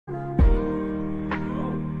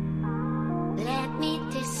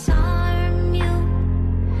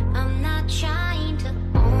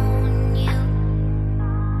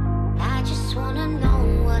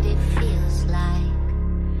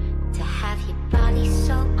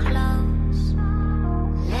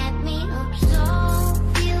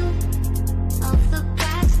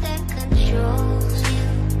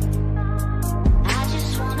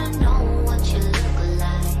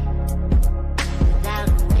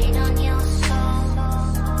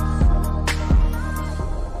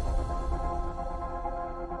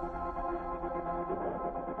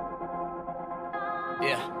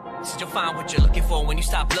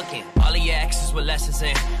looking. All of your exes with lessons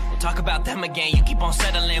in. We'll talk about them again. You keep on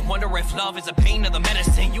settling. Wonder if love is a pain or the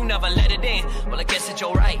medicine. You never let it in. Well, I guess that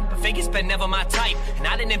you're right. But Vegas been never my type. And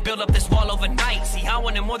I didn't build up this wall overnight. See, I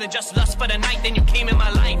wanted more than just lust for the night. Then you came in my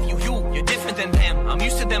life. You're different than them. I'm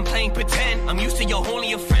used to them playing pretend. I'm used to you're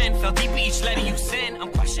only a friend. Felt deep in each letter you send.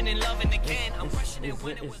 I'm questioning love and again. I'm questioning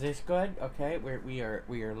when it was. Is this good? Okay, we are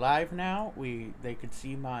live now. They could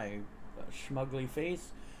see my schmuggly face,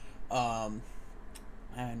 and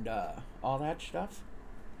all that stuff.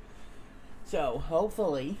 So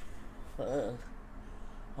hopefully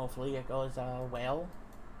it goes well.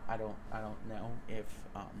 I don't know if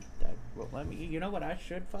that will let me. You know what I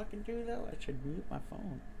should fucking do though? I should mute my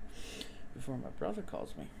phone before my brother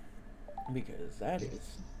calls me, because that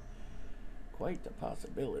is quite the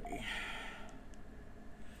possibility.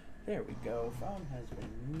 There we go. Phone has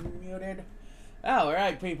been muted.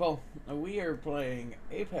 Alright, people. We are playing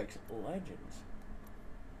Apex Legends.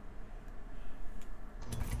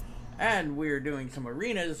 And we're doing some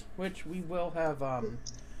arenas, which we will have,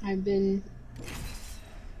 I've been...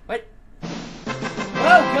 What?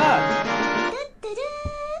 Oh, God!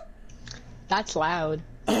 That's loud.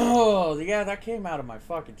 Oh, yeah, that came out of my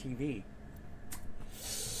fucking TV.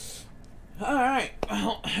 Alright.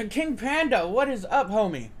 King Panda, what is up,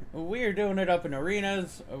 homie? We are doing it up in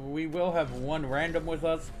arenas. We will have one random with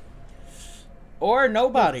us. Or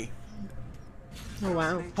nobody. Oh,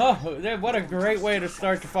 wow. Oh, what a great way to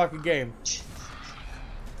start the fucking game.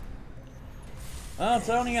 Oh, it's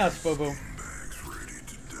only us, boo-boo.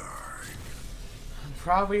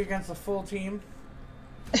 Probably against a full team.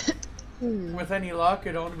 With any luck,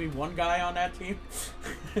 it'd only be one guy on that team.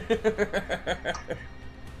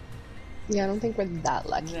 Yeah, I don't think we're that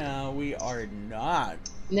lucky. No, we are not.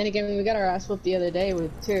 And then again, we got our ass whooped the other day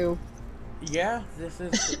with 2. Yeah, this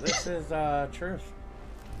is truth.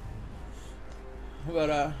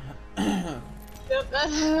 But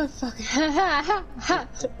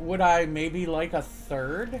Fuck. would I maybe like a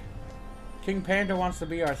third? King Panda wants to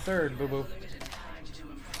be our third, boo boo.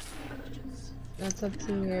 That's up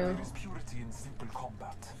to you.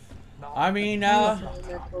 I mean, How am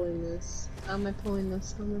I pulling this? How am I pulling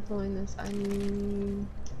this? How am I pulling this? I need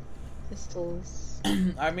pistols.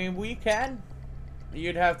 I mean, we can.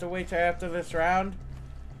 You'd have to wait till after this round.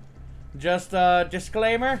 Just a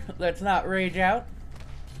disclaimer, let's not rage out.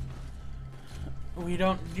 We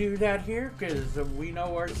don't do that here, because we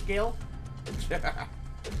know our skill.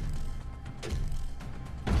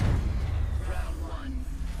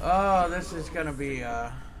 Oh, this is gonna be,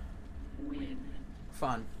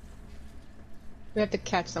 fun. We have to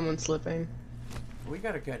catch someone slipping. We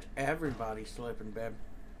gotta catch everybody slipping, babe.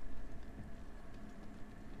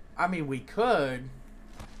 I mean, we could.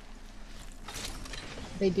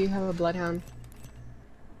 They do have a bloodhound.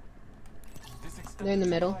 They're in the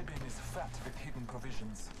middle.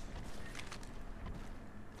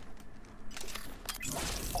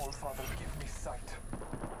 Father, give me sight.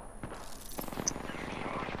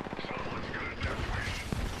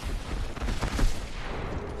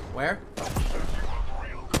 Where?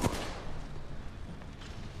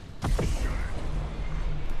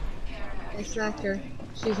 I smacked her.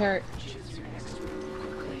 She's hurt.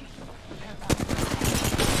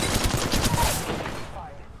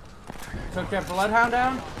 Took that bloodhound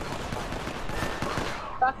down?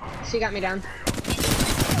 Fuck. She got me down.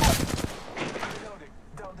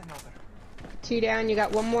 2 down, you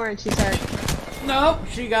got 1 more and she's hurt. Nope,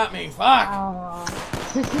 she got me. Fuck. Oh.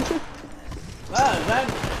 Well, that...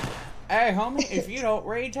 Hey, homie, if you don't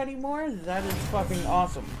rage anymore, that is fucking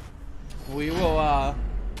awesome. We will,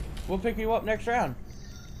 we'll pick you up next round.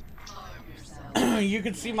 You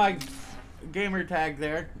can see my gamer tag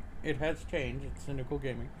there. It has changed. It's Cynical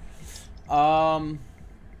Gaming.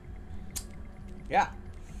 Yeah.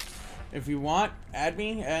 If you want, add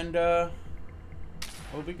me, and,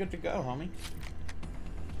 we'll be good to go, homie.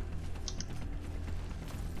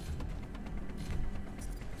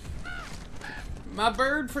 My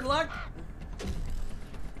bird for luck?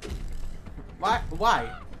 Why?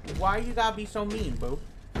 Why you gotta be so mean, boo?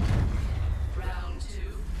 Round 2.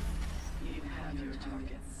 You have your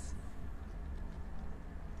targets.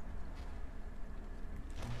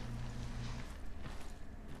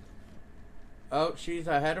 Oh, she's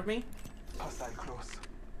ahead of me? Hostile close.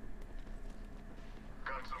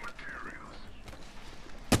 Got some materials.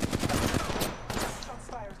 Shots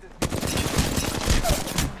fired at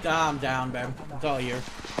me. I'm down, babe. It's all you.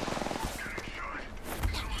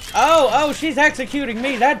 Oh, she's executing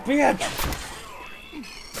me, that bitch!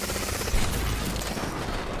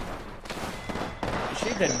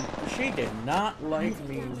 She did not like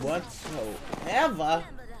me whatsoever.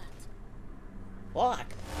 Fuck.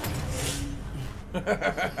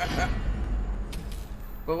 But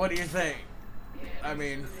what do you think? I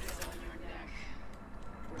mean,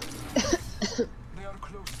 They are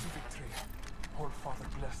close to victory. All Father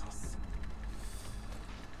bless us.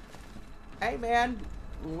 hey man,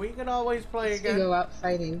 we can always play We again. go out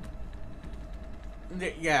fighting.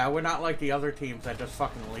 Yeah, we're not like the other teams that just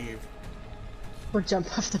fucking leave. Or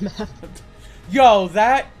jump off the map. Yo,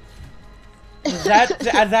 that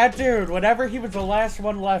dude, whenever he was the last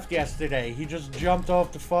one left yesterday, he just jumped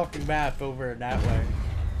off the fucking map over in that way.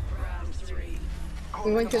 Round 3.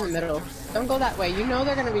 We went through the middle. Don't go that way. You know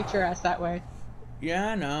they're gonna reach your ass that way.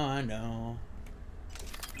 Yeah, I know.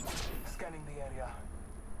 Scanning the area.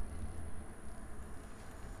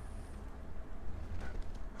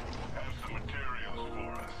 Have some materials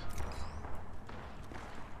for us.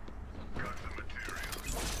 Got the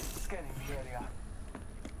materials. Scanning the area.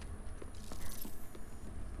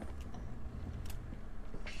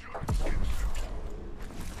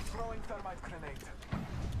 Throwing thermite grenade.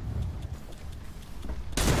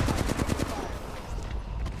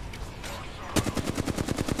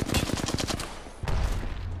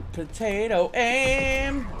 Potato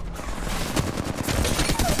aim!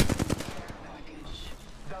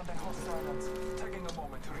 Down the hostile islands. Taking a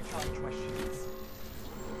moment to recharge my shields.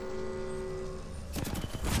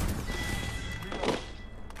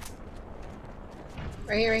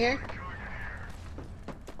 Right here, right here.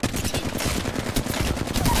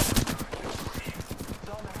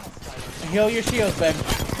 Down the hostile. Heal your shields, babe.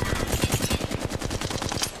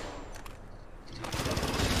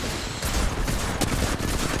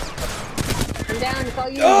 I'm down. It's all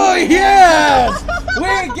you. Oh yes!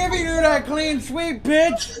 We're giving you that clean sweep,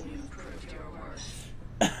 bitch!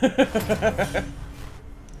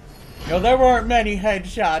 Yo, there weren't many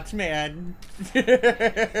headshots, man.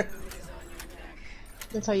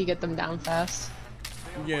 That's how you get them down fast.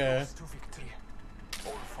 Yeah. To victory.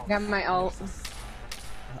 All Father Got my ult. bless us.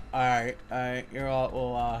 Alright, your ult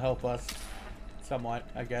will help us somewhat,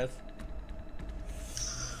 I guess.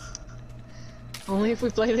 Only if we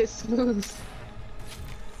play this smooth.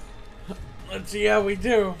 Let's see how we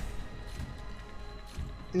do.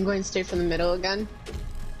 I'm going straight from the middle again.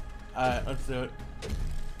 Alright, let's do it.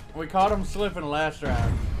 We caught him slipping last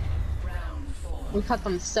round. Round 4. We caught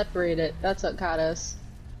them separated. That's what caught us.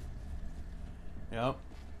 Yep.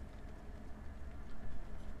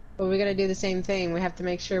 But we gotta do the same thing. We have to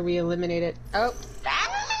make sure we eliminate it. Oh!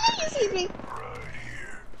 Ah, excuse me!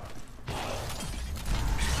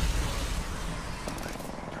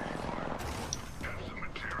 Have some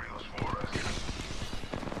materials for us.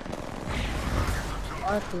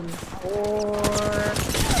 Fucking four.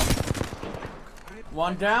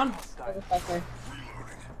 One down. Motherfucker.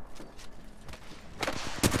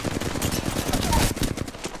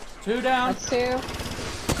 Two down. That's two.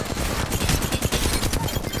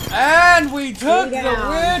 And we took the down.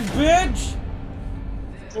 win, bitch!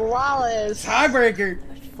 Flawless. Tiebreaker.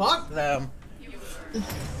 Fuck them.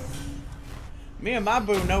 Me and my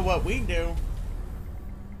boo know what we do.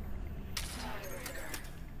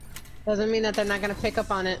 Doesn't mean that they're not gonna pick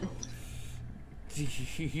up on it.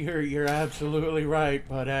 You're absolutely right,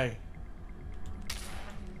 but hey.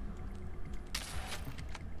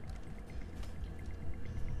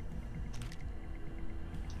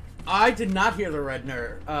 I did not hear the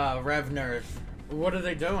Reveners. What are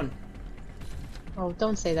they doing? Oh,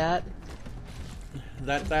 don't say that.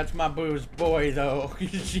 That's my boo's boy though.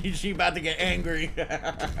 she about to get angry.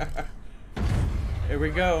 Here we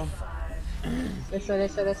go. This way,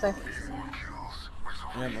 this way, this way.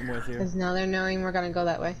 Yep, I'm with you. Because now they're knowing we're gonna go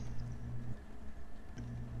that way.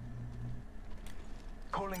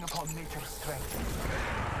 Calling upon nature's strength.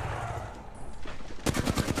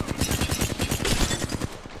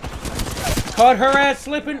 Caught her ass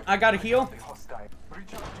slipping. I got a heal. The hostile.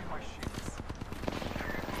 Recharging my shields.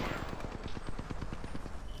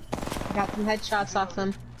 Got some headshots off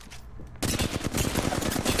them.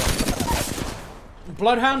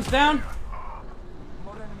 Bloodhound's down.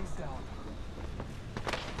 More enemies down.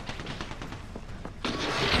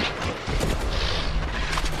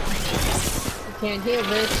 You can't heal,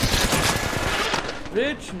 bitch.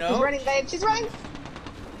 Bitch, She's no. running, babe. She's running.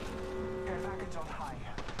 Care package on high.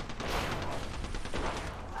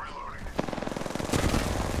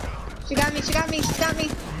 She got me. She got me. She got me.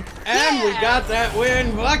 And we got that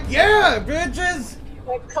win. Fuck yeah, bitches.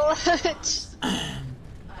 The clutch.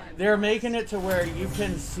 They're making it to where you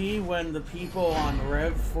can see when the people on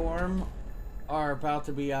Rev form are about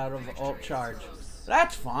to be out of ult charge.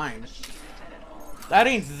 That's fine. That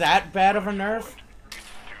ain't that bad of a nerf. Do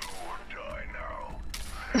or die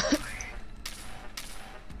now.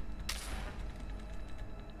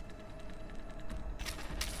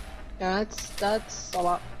 Yeah, that's a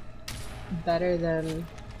lot better than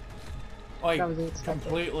Like, I was expecting.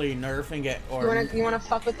 completely nerfing it, or... You wanna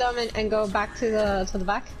fuck with them and go back to the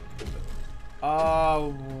back?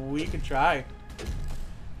 We could try.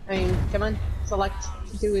 I mean, come on, select.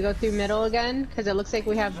 Do we go through middle again? Because it looks like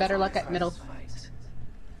we have better luck at middle.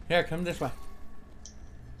 Here, come this way.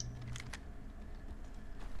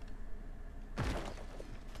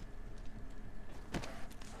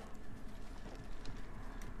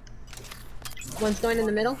 One's going in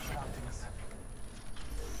the middle.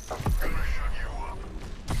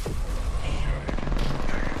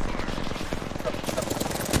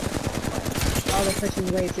 Oh, they're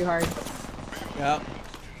pushing way too hard. Yep.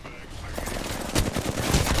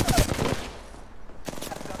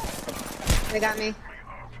 They got me.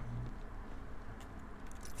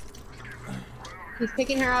 He's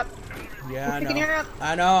picking her up. Yeah, I He's picking her know. up.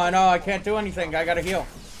 I know. I can't do anything. I gotta heal.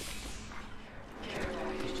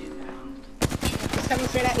 He's coming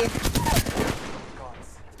straight at you.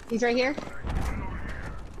 He's right here.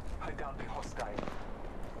 I downed the hostile.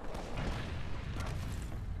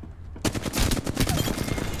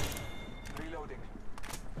 Reloading.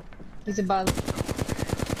 He's above.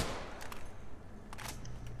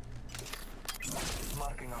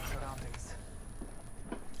 Marking our surroundings.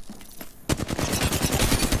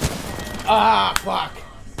 Ah, fuck.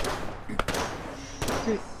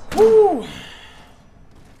 Woo!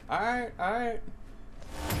 Alright.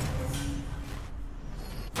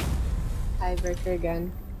 Tiebreaker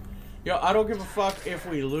again. Yo, I don't give a fuck if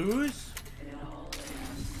we lose.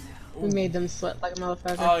 We made them sweat like a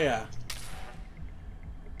motherfucker. Oh, yeah.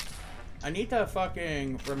 I need to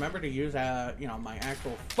fucking remember to use, you know, my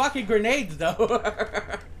actual fucking grenades, though.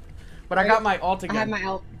 But I got my ult again. I have my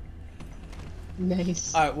ult.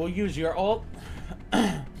 Nice. Alright, we'll use your ult.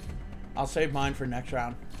 I'll save mine for next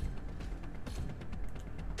round.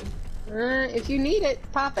 If you need it,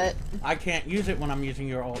 pop it. I can't use it when I'm using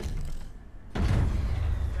your ult.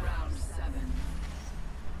 Round 7.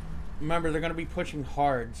 Remember, they're going to be pushing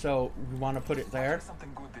hard, so we want to put it there.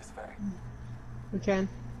 Something good this way. We can.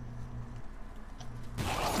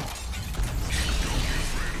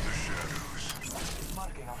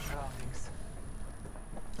 Marking our surroundings.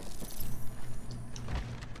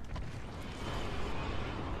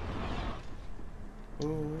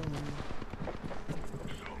 Ooh.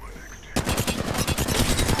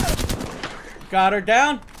 Got her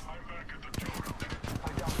down.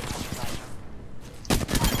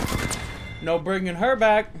 No bringing her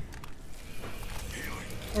back.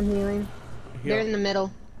 I'm healing. They're in the middle.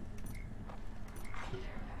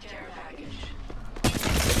 Care package.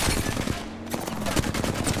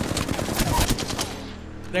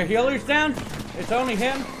 Their healer's down. It's only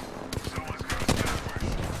him.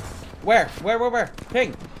 Where?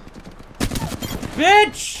 Ping.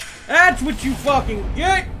 Bitch! That's what you fucking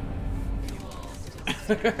get!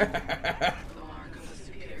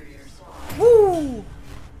 Woo!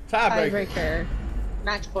 Tiebreaker. Tiebreaker.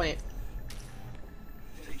 Match point.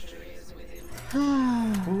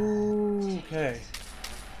 Ooh, okay.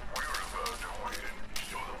 We're about to win.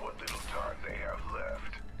 Show them what little time they have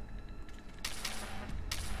left.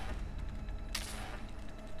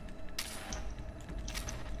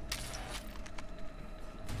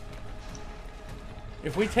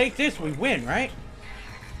 If we take this, we win, right?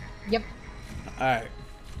 Yep. Alright.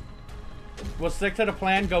 We'll stick to the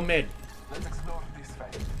plan, go mid. Let's explore this way.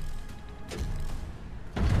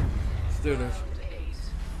 Let's do this.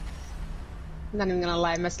 I'm not even gonna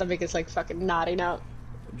lie, my stomach is like fucking nodding out.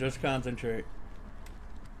 Just concentrate.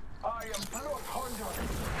 I am blood hunter.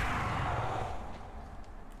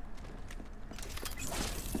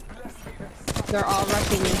 Bless me, then. They're all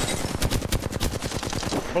rushing me.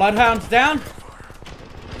 Bloodhound's down.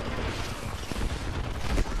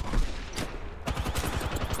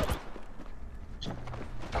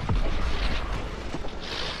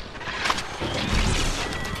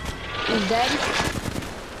 He's dead.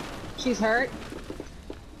 She's hurt.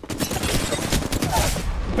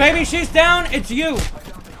 Baby, she's down. It's you.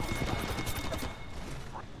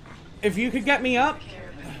 If you could get me up.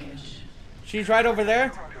 She's right over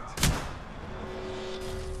there.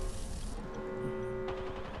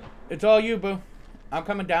 It's all you, boo. I'm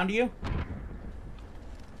coming down to you.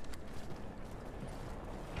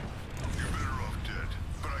 You're better off dead,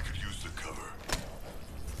 but I could use the cover.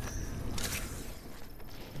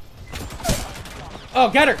 Oh,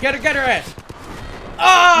 get her ass.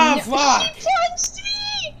 Oh, No, fuck. She touched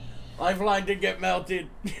me! Lifeline did get melted.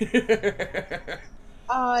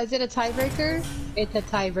 Oh, is it a tiebreaker? It's a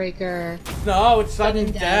tiebreaker. No, it's sudden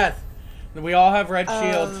Sudden death. We all have red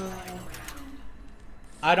shields. Oh.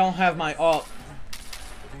 I don't have my ult.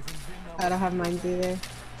 We will win I don't have mine either.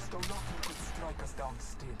 So nothing could strike us down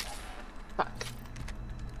still. Fuck.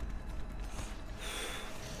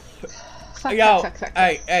 Fuck, Yo, fuck, fuck, fuck,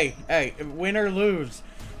 hey, win or lose,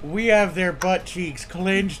 we have their butt cheeks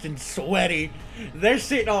clenched and sweaty. They're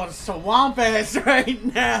sitting on swamp ass right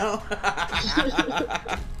now.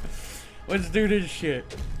 Let's do this shit.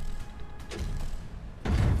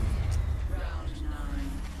 Round 9.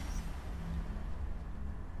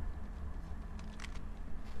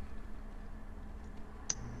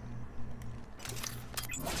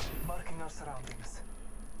 Marking our surroundings.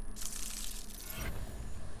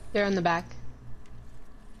 They're in the back.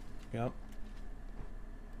 Yep.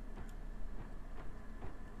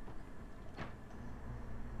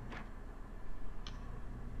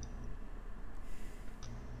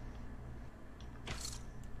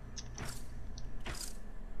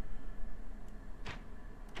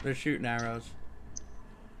 They're shooting arrows.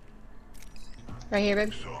 Right here,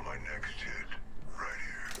 babe. Saw my next hit. Right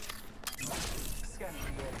here. Scanning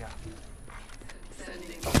the area.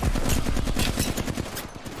 Sending.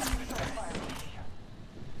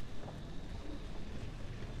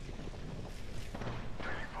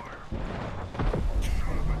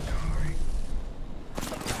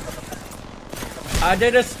 I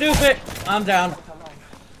did a stupid. I'm down.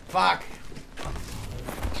 Fuck.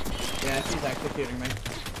 Yeah, she's executing me.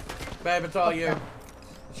 Babe, it's all you.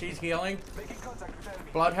 She's healing. Making contact with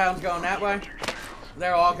enemy. Bloodhound's going that way.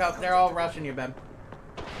 They're all rushing you, babe.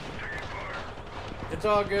 It's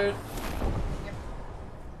all good.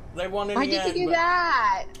 They won in Why the did you end, do but-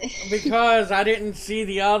 that? Because I didn't see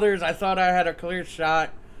the others. I thought I had a clear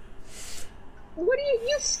shot. What do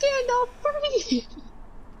you scanned all three?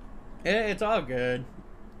 It's all good.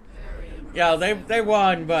 Yeah, they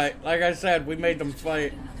won, but like I said, we made them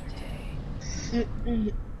fight.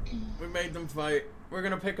 We made them fight. We're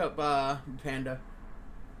gonna pick up Panda.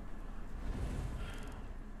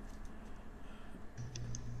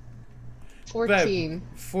 Babe,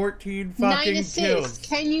 14 9 fucking assists. kills.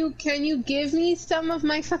 Can you give me some of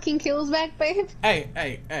my fucking kills back, babe?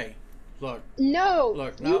 Hey. Look, No.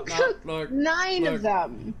 Look, you no, cooked look, 9 look. of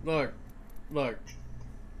them. look.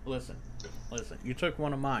 Listen. You took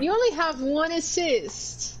one of mine. You only have 1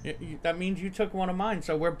 assist. That means you took one of mine,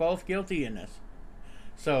 so we're both guilty in this.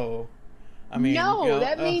 So, I mean, No, you know,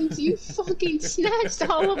 that means you fucking snatched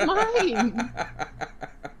all of mine.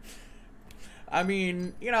 I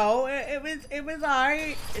mean, you know, it was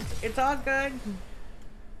alright. It's all good.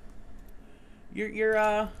 You're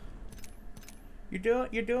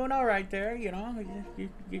doing all right there. You know, you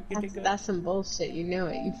did good. That's some bullshit. You know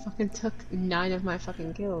it. You fucking took 9 of my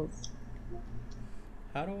fucking kills.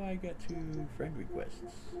 How do I get to friend requests?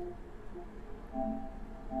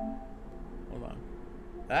 Hold on.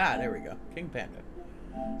 Ah, there we go. King Panda.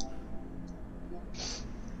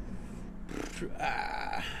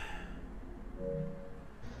 Ah.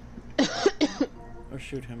 Or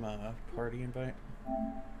shoot him a party invite.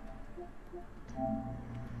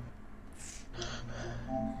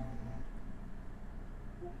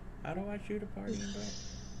 How do I shoot a party invite?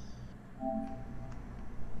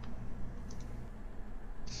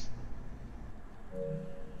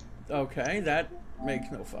 Okay, that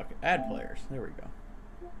makes no fucking add players. There we go.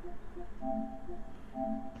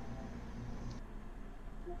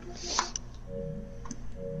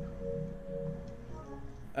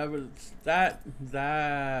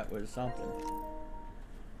 That was something.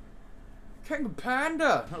 King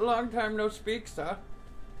Panda! A long time no speak, sir.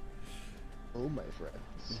 Oh, my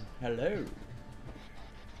friends. Hello.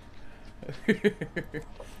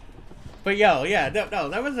 But yo, yeah, no,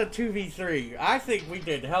 that was a 2v3. I think we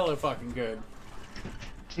did hella fucking good.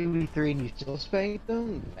 2v3 and you still spanked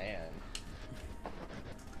them? Man.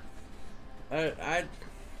 I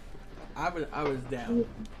was down.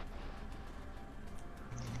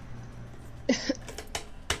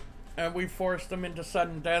 And we forced them into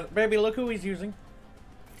sudden death. Baby, look who he's using.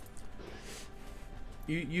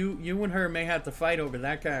 You and her may have to fight over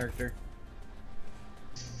that character.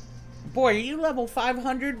 Boy, are you level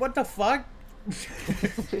 500? What the fuck?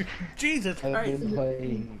 Jesus I've Christ. been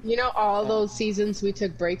playing. You know, all those seasons we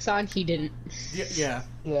took breaks on, he didn't. Yeah.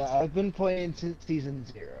 Yeah, I've been playing since season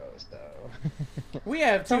 0, so. We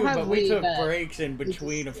have So too, have but we we, took but breaks in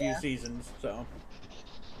between a few yeah. seasons, so.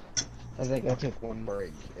 I think I took one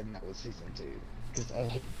break, and that was season 2. Because I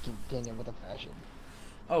hate continuing with a passion.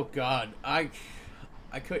 Oh god, I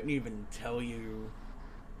couldn't even tell you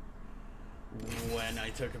when I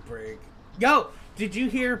took a break. Yo, did you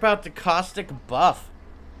hear about the caustic buff?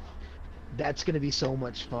 That's gonna be so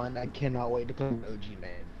much fun. I cannot wait to play OG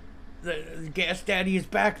man. The Gas Daddy is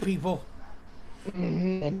back, people.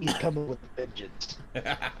 And he's coming with vengeance.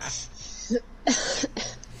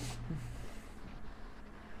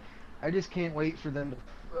 I just can't wait for them to.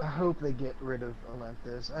 I hope they get rid of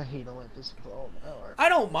Olympus. I hate Olympus with all my heart. I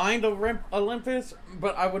don't mind Olympus,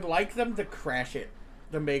 but I would like them to crash it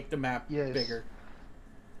to make the map bigger.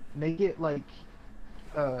 Make it like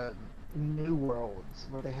New Worlds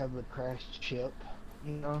where they have the crashed ship,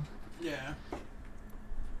 you know? Yeah.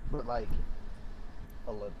 But like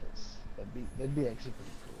Olympus, that'd be actually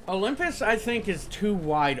pretty cool. Olympus, I think, is too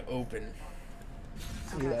wide open.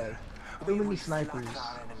 Yeah. Too many snipers.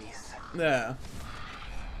 Yeah.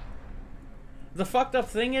 The fucked up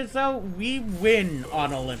thing is, though, we win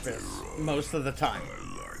on Olympus most of the time.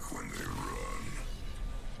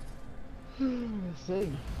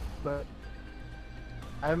 See, but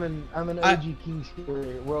I'm an OG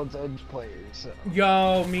Kingskeeper World's Edge player, so.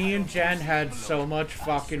 Yo, me and Jen had so much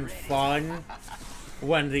fucking fun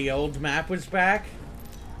when the old map was back.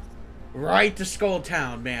 Right to Skull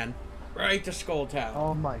Town, man. Right to Skull Town.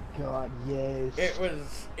 Oh my god, yes.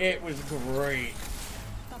 It was great.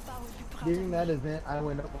 During that event, I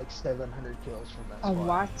went up like 700 kills from that A spot.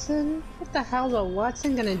 Watson? What the hell's a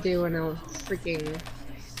Watson gonna do in a freaking...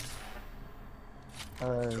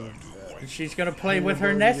 She's gonna play with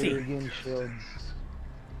her Nessie.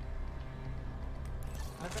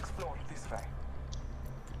 Let's explore this way.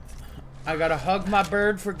 I gotta hug my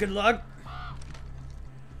bird for good luck.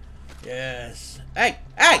 Yes. Hey!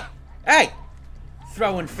 Hey! Hey!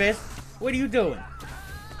 Throwing fists. What are you doing?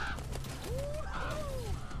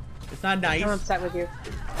 It's not nice. I'm upset with you.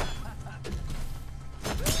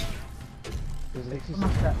 There's actually some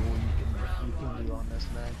cool you can do on this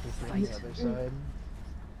map if you're on the other side.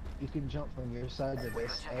 You can jump from your side to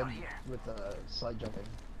this end with slide jumping.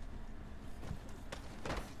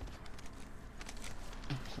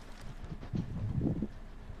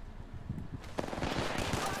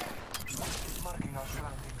 Marking our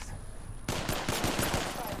surroundings.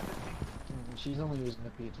 She's only using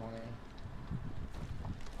the P20.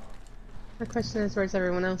 My question is, where's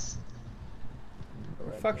everyone else?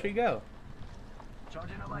 Where the fuck she go?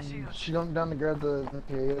 She jumped down to grab the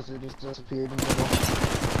materials, it just disappeared in the middle.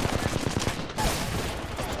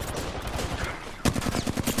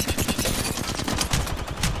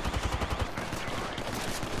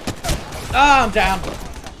 Oh, I'm down.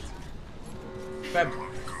 Feb.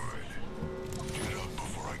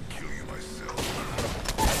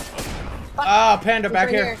 Ah, Panda back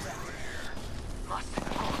here.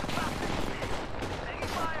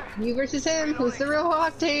 You versus him. Who's the real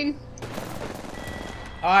Octane?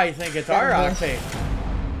 I think it's our Octane.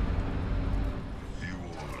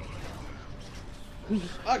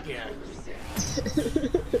 Fuck yeah.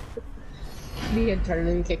 The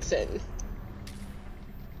adrenaline kicks in.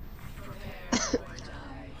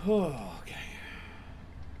 Oh, okay.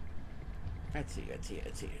 Let's see.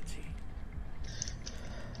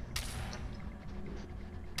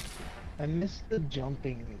 I missed the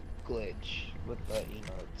jumping glitch with the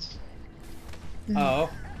emotes. Oh.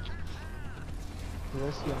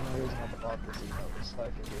 That's the only reason I bought this emote, so I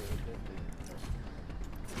could do it.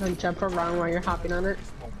 Don't jump around while you're hopping on it.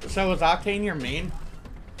 So is Octane your main?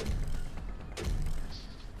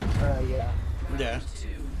 Yeah. Yeah.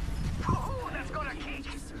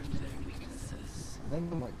 I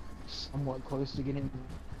think I'm like somewhat close to getting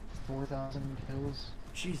 4,000 kills.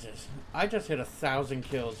 Jesus. I just hit 1,000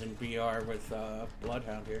 kills in BR with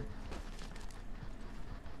Bloodhound here.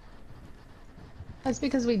 That's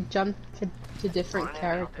because we jumped to different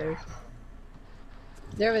characters.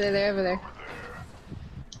 They're over there, they're over there.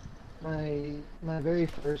 My very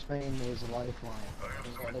first main was Lifeline. I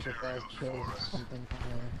got like 1,000 kills or something from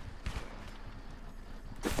there.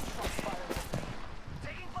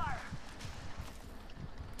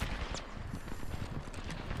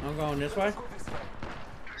 I'm going this way.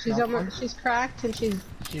 She's almost, she's cracked and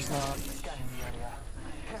she's not.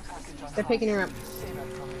 They're picking her up.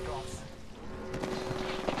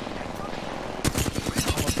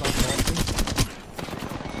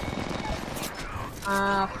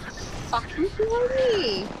 Fucking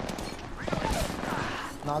me!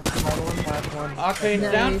 Knocked another one, last one.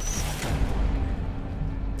 Octane's down.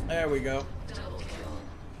 There we go.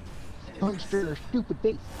 Punched her in her stupid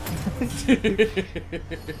face.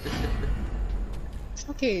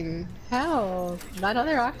 Fucking hell. That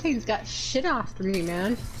other Octane's got shit off to me,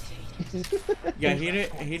 man. Yeah,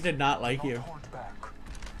 he did not like you.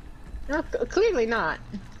 No, clearly not.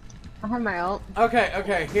 I have my ult.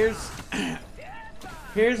 Okay,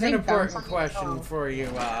 here's an important bounce. question for you,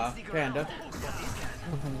 Panda.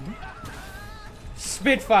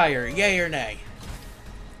 Spitfire, yay or nay?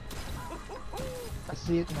 I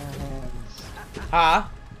see it in my hands. Huh?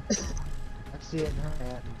 I see it in her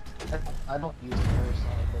hand. I don't use it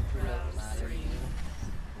personally, but it doesn't matter to me.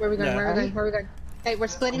 Where are we going? No. Where are we going? Where are we going? Hey, we're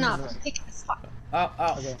splitting I'm off. gonna- Pick a spot. Oh,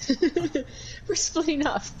 oh. Okay. We're splitting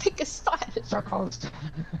off. Pick a spot. Circles.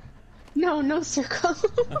 No, no circle.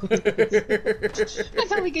 I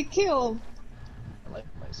thought we could kill. I like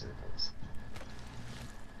my circles.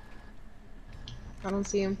 I don't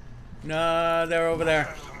see him. No, they're over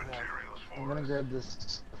there. I'm gonna grab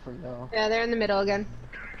this for now. Yeah, they're in the middle again.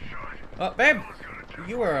 Oh, babe,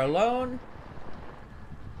 you are alone.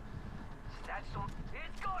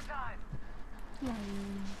 It's go time.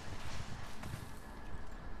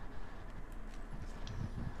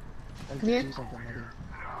 I Come here. do something maybe.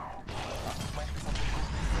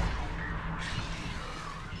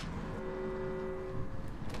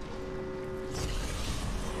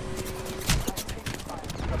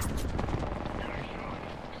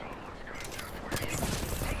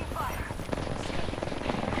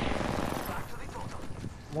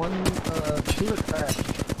 One, she was cracked.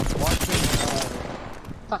 Watching,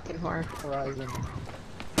 Fucking whore. Horizon.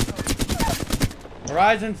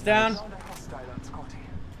 Horizon's down. Found a hostile on Scotty.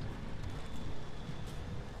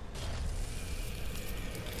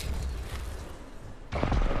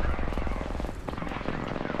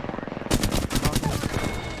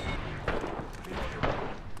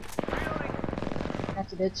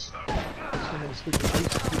 That's a bitch. Just gonna speak the police,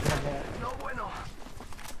 keep on that. No bueno.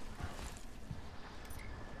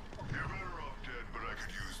 You're better off dead, but I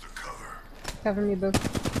could use the cover. Cover me, boo.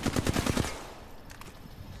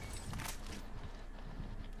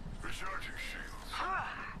 Recharging shields.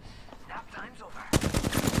 Nap time's over.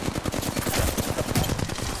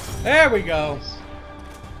 There we go.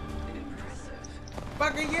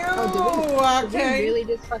 Fuck you, Oh, did we Octane. really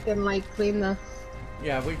just fucking like clean the?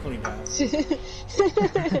 Yeah, we cleaned house.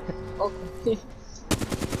 Okay.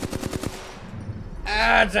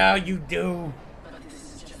 That's how you do. But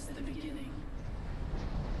this is just the beginning.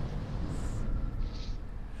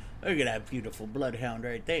 Look at that beautiful bloodhound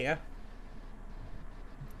right there.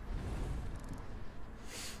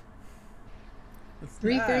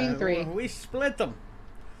 Three, three, and three. We split them.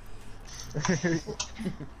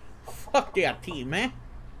 Fuck that team, man.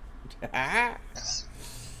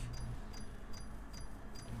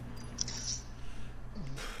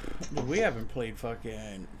 We haven't played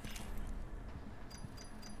fucking.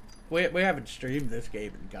 We haven't streamed this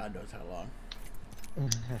game in God knows how long.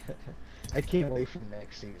 I can't wait for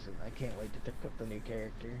next season. I can't wait to pick up the new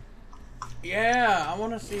character. Yeah, I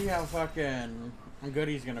want to see how fucking good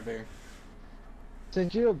he's gonna be.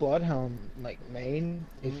 Since you're a Bloodhound like main,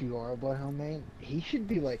 if you are a Bloodhound main, he should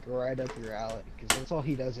be like right up your alley because that's all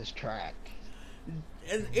he does is track.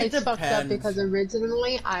 It It's fucked up depends. because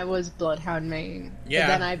originally I was Bloodhound main. Yeah.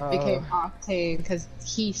 But then I became Octane because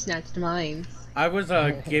he snatched mine. I was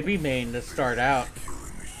a Gibby main to start out.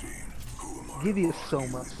 Gibby is so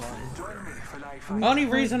much fun. Join me for life. Only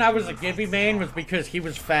reason I was a Gibby main was because he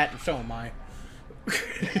was fat and so am I.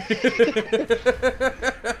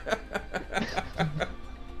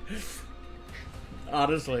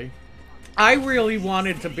 Honestly, I really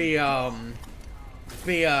wanted to be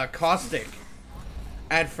Caustic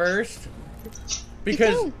at first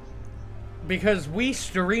because we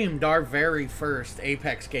streamed our very first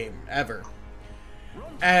Apex game ever.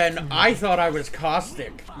 And I thought I was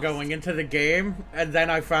Caustic going into the game, and then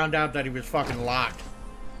I found out that he was fucking locked.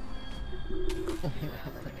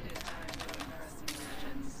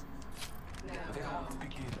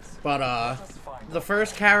 But, the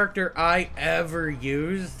first character I ever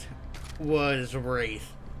used was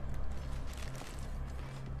Wraith.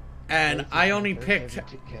 And I only picked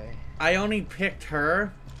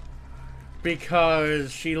her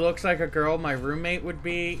because she looks like a girl my roommate would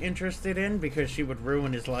be interested in because she would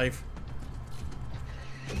ruin his life.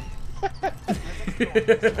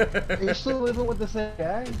 Are you still living with the same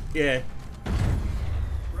guy? Yeah.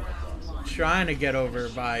 Trying to get over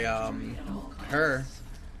by her.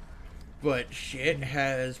 But shit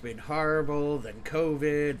has been horrible, then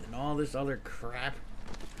COVID, and all this other crap.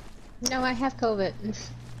 No, I have COVID.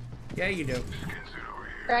 Yeah, you do.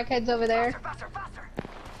 Crackheads over there. Faster, faster.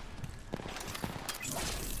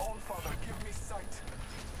 All father, give me sight.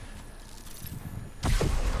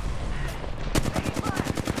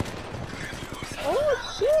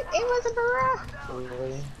 Oh shit! It was a barrage.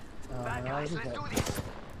 Really? Bad No, I guys, just let's do got this.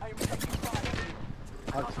 I am taking fire.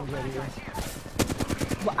 Oxygen ready here.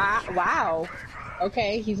 Wow.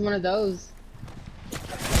 Okay, he's one of those.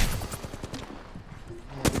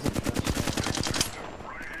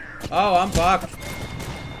 Oh, I'm fucked.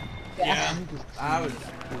 Yeah. I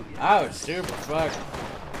was super fucked.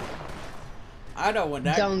 I know when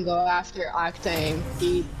that. Don't go after Octane.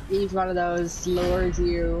 He's one of those lures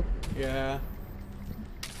you. Yeah.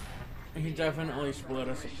 He definitely split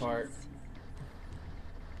us apart.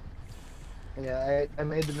 Yeah, I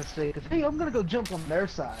made the mistake of, hey, I'm gonna go jump on their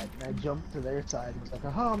side. And I jumped to their side and was like, oh,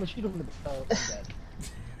 I'm gonna shoot him in the I'm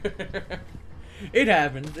dead. It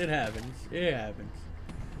happens. It happens. It happens.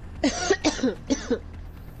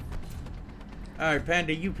 Alright,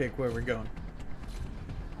 Panda, you pick where we're going.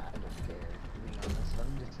 I don't care, to be honest.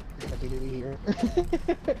 I'm just happy to be here.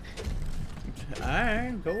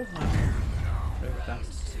 Alright, go.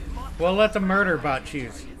 Well, let the murder bot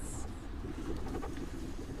choose.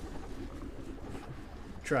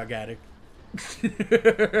 Drug addict.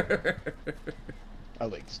 I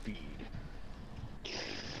like speed.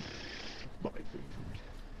 My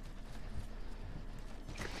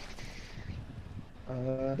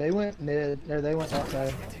food. They went mid, or they went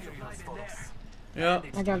outside. Yep.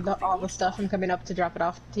 I grabbed all the stuff. I'm coming up to drop it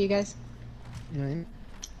off to you guys. Mm-hmm.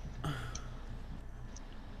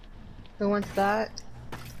 Who wants that?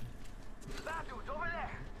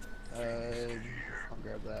 I'll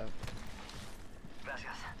grab that.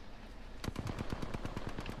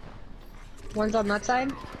 One's on that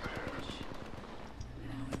side.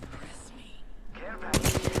 Yeah,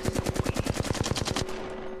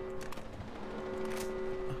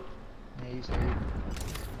 he's here.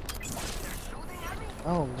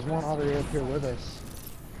 Oh, there's one already up here with us.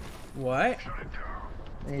 What?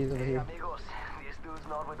 Yeah, he's over here. This dude's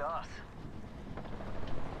not with us.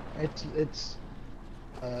 It's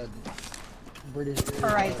British.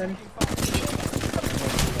 Horizon.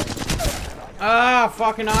 Ah,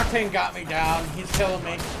 fucking Octane got me down. He's killing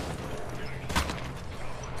me.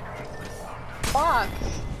 Fuck.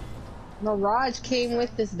 Mirage came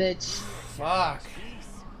with this bitch. Fuck.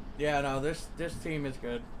 Yeah, no, this team is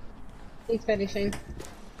good. He's finishing.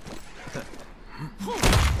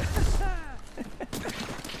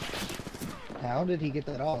 How did he get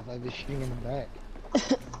that off? I was shooting him in the back.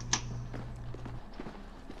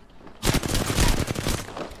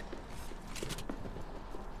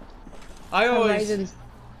 I always. Horizon's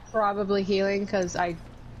probably healing because I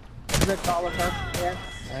ripped all of her.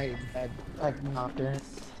 Yeah. I knocked her.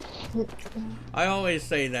 I always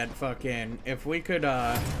say that fucking if we could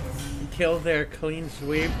kill their clean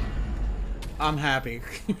sweep, I'm happy.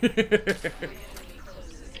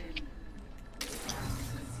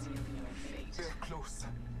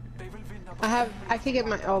 I could get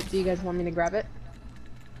my ult. Do you guys want me to grab it?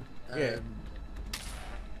 Yeah.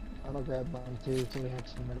 I'll grab mine too, so we have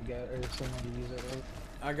someone to go or someone to use it with.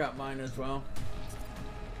 I got mine as well.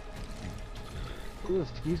 Ooh,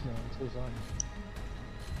 excuse me, what's on?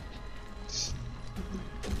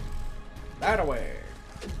 That away.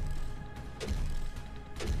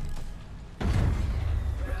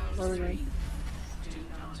 Alright.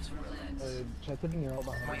 Should I put in your ult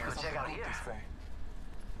behind me? Check out here.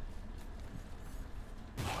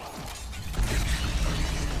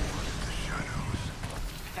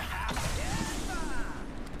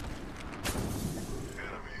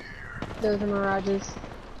 Those are mirages.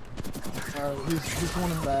 He's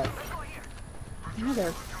one in the back.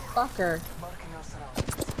 Motherfucker.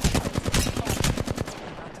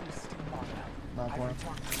 Knock one.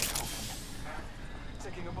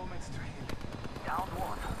 Taking a moment to heal.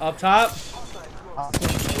 Up top.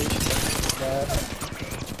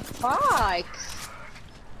 Fuck.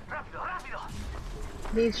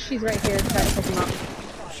 She's right here. Try to pick him up.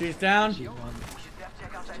 She's down.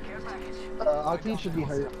 Octane should be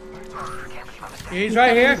hurt. He's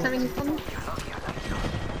right here.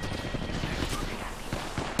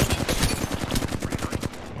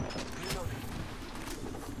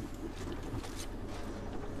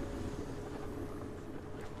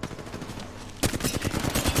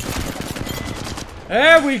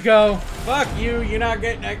 There we go. Fuck you. You're not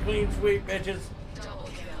getting that clean sweep, bitches.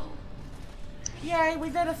 Yay, we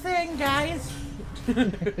did a thing, guys.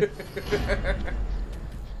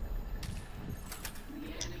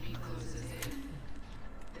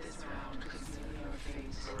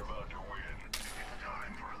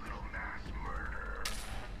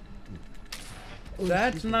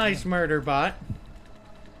 That's nice, murder bot.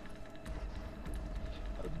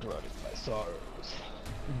 I'm drowning my sorrows.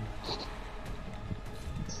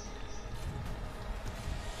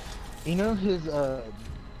 You know his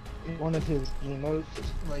one of his emotes,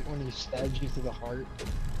 like when he stabs you through the heart,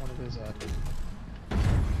 one of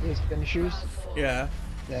his finishers. Yeah.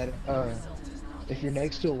 That if you're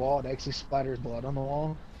next to a wall, it actually splatters blood on the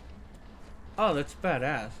wall. Oh, that's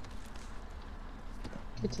badass.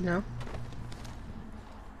 Good to know.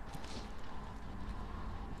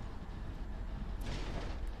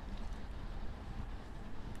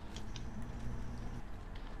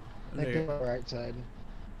 right side.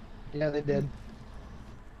 Yeah, they did.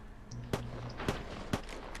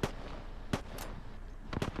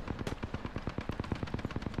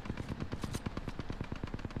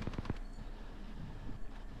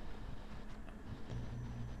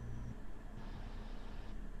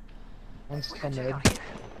 One's still mid.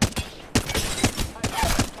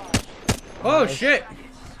 Oh Nice. shit!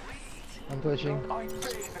 I'm pushing.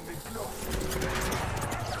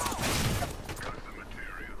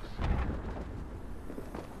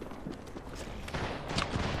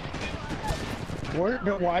 Where?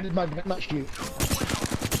 No, why did my gun not shoot?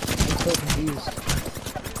 I'm so confused.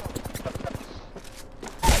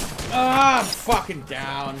 Ah, I'm fucking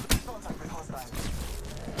down.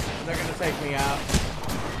 They're gonna take me out.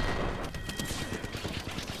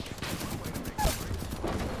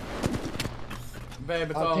 Babe,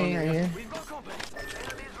 it's all Octane in right you. here.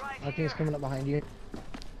 Octane's coming up behind you.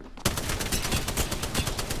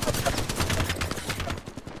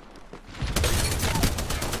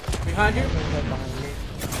 Behind you? Octane's right behind you.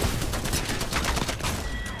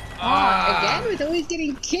 Again, with always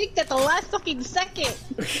getting kicked at the last fucking second.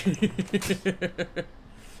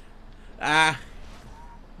 Ah.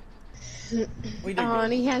 We did Oh, good.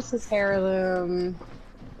 and he has his heirloom.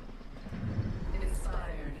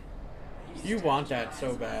 Inspired. You want that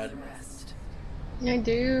so bad. Rest. I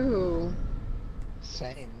do.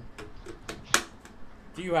 Same.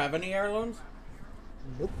 Do you have any heirlooms?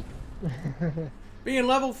 Nope. Being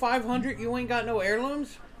level 500, you ain't got no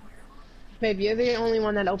heirlooms? Babe, you're the only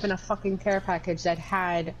one that opened a fucking care package that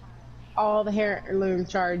had all the heirloom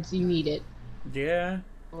shards you needed. Yeah.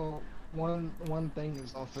 Well, one thing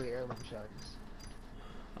is all 3 heirloom shards.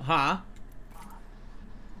 Huh?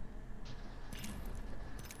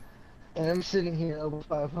 And I'm sitting here over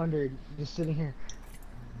 500, just sitting here.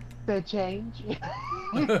 The change.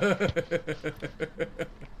 I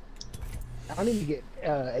don't even get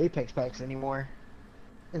Apex packs anymore,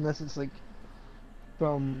 unless it's like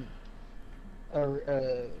from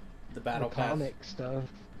The battle the pass. comic stuff.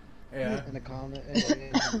 Yeah. And the comic and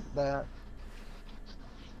that.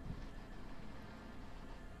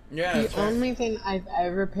 Yeah, The that's right. only thing I've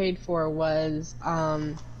ever paid for was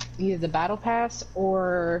either the battle pass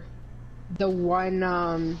or the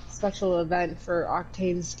one special event for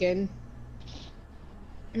Octane skin,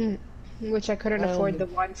 which I couldn't afford the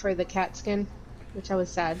one for the cat skin, which I was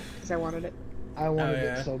sad because I wanted it. I wanted Oh,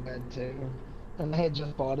 yeah. it so bad too. And I had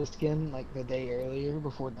just bought a skin like the day earlier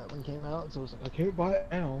before that one came out, so I was like, I can't buy it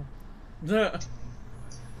now. Yeah,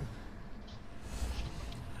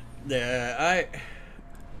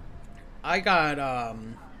 I got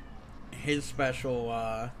his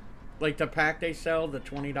special like the pack they sell, the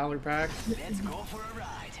 $20 pack. Let's go for a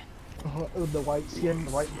ride. The white skin,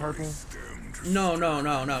 the white and purple.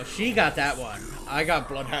 No. She got that one. I got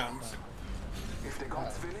Bloodhounds. If they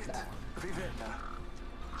can't fill it, Vivenna.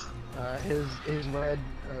 His red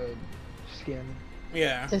skin.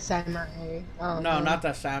 Yeah. The samurai. No, not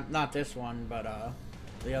that not this one, but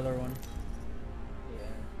the other one.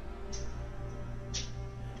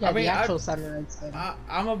 Yeah, I mean, the actual samurai skin.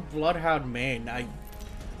 I'm a Bloodhound main.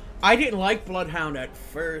 I didn't like Bloodhound at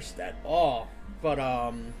first at all, but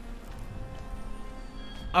I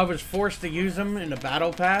was forced to use them in the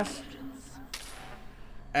battle pass,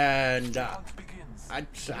 and Count begins.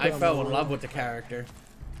 I fell in love with the character.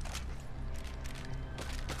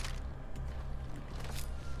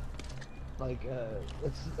 Like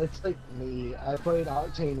it's like me. I played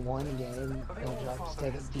Octane one game and dropped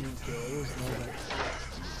 17 kills,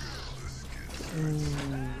 and I was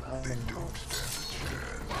like, I don't know.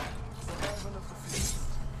 Survival of the fittest.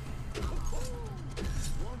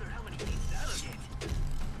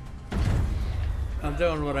 I'm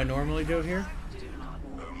doing what I normally do here.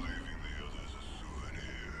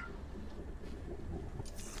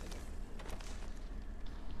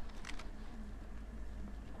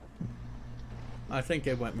 I think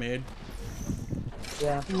they went mid.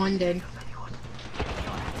 Yeah. One did.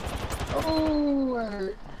 Oh.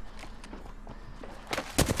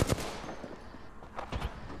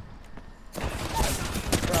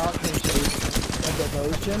 A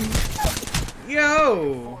devotion.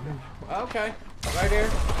 Yo! Okay. Right here.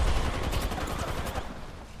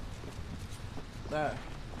 There.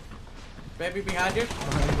 Baby behind you?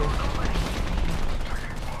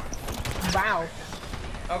 Wow.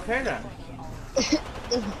 Okay then.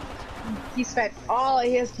 He spent all of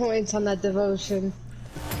his points on that devotion.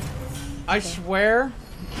 I swear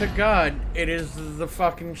to God, it is the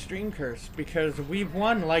fucking stream curse because we've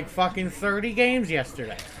won like fucking 30 games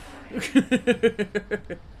yesterday.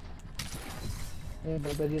 Yeah,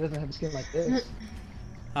 but he doesn't have a skin like this.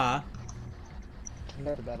 Huh? I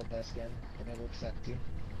got the battle pass skin, and it looks sexy.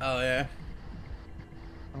 Oh yeah.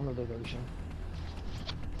 On the devotion.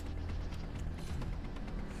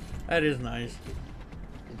 That is nice.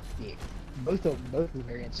 Yeah. Both the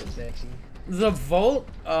variants are sexy. The Vault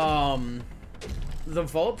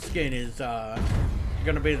skin is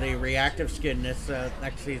gonna be the reactive skin this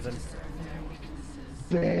next season.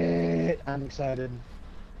 Bet. I'm excited.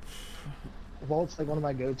 Vault's like one of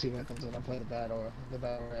my go-to weapons when I play the battle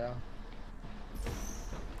royale.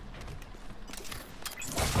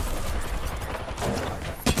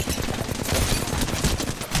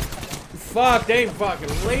 Fuck, they fucking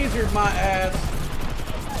lasered my ass.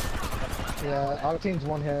 Yeah, Octane's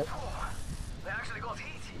one hit. They actually got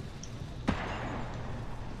heat.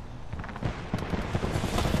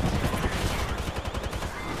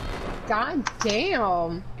 God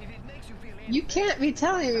damn. You can't be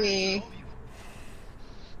telling me.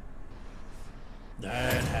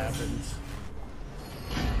 That happens.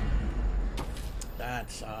 That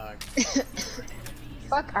sucks.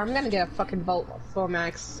 Fuck, I'm gonna get a fucking Vault full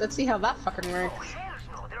max. Let's see how that fucking works. Oh, hell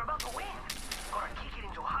no, they're about to win. Gotta kick it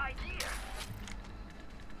into high gear.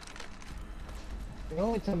 The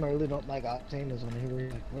only time I really don't like Octane is when he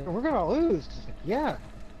was like, we're gonna lose. It's like, yeah.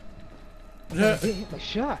 I didn't hit my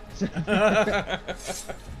shot.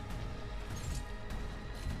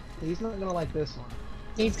 He's not gonna like this one.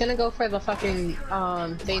 He's gonna go for the fucking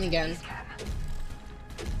thing again.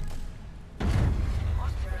 I'm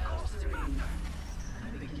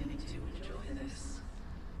beginning to enjoy this.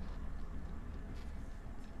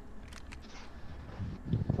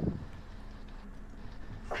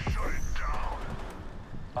 Shut it down.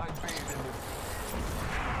 I bathe in it.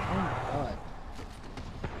 Oh my god.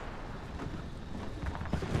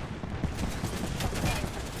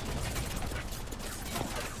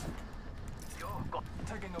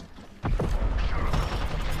 Taking a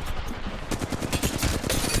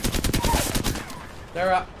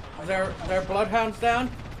They're up. Their bloodhounds down.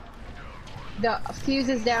 The fuse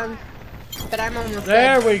is down, but I'm almost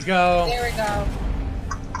There dead. we go. There we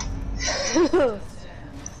go.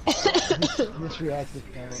 This reactive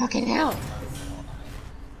count. Fucking hell.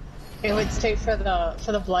 It went straight for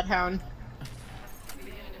the bloodhound. The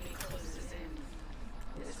enemy closes in.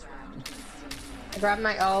 This round is I grabbed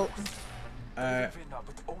my ult. winner, but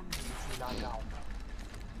only if we lie down.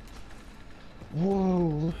 Whoa,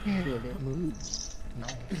 look at it. It moves.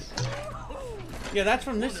 Nice. Yeah, that's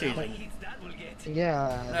from this season.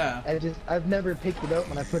 Yeah. Yeah. I've never picked it up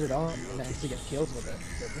when I put it on and actually get kills with it.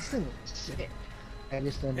 So this thing looks sick. I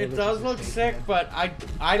just don't know It this does is a look state sick, yet. but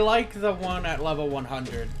I like the one at level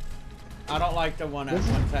 100. I don't like the one at This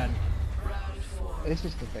is- 110. It's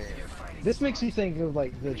just a fair. This makes me think of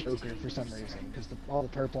like the Joker for some reason, because all the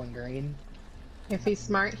purple and green. If he's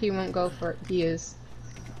smart, he won't go for it. He is.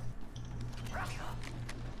 Gotta shut you up.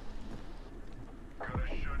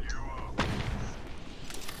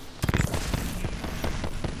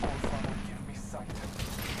 All father give me sight.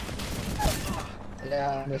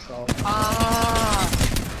 Yeah, I missed all. Ah,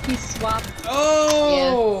 he swapped.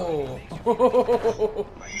 Oh!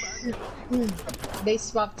 They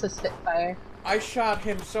swapped to Spitfire. I shot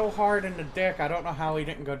him so hard in the dick, I don't know how he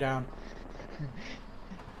didn't go down.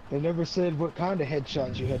 They never said what kind of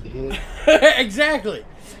headshots you had to hit. Exactly!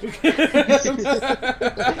 He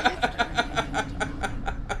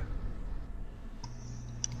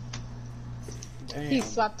Damn.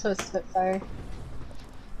 swapped to a Spitfire.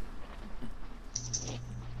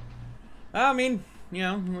 I mean, you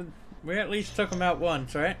know, we at least took him out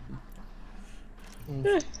once, right?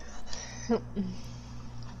 That's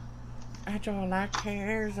all I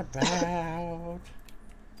cares about.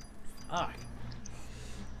 Fuck.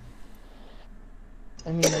 I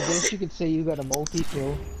mean, I guess you could say you got a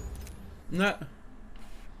multi-kill. No.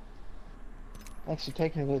 Actually,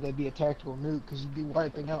 technically, that'd be a tactical nuke, because you'd be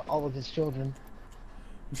wiping out all of his children.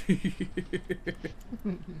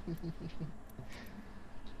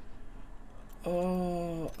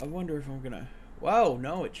 Oh, I wonder if I'm gonna. Whoa,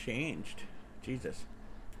 no, it changed. Jesus.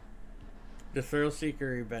 The Thrill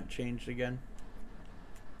Seeker event changed again.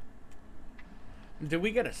 Did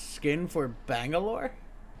we get a skin for Bangalore?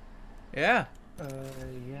 Yeah.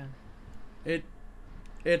 Yeah.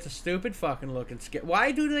 It's a stupid fucking looking skin.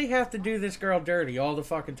 Why do they have to do this girl dirty all the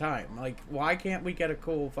fucking time? Like, why can't we get a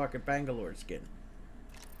cool fucking Bangalore skin?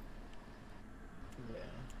 Yeah.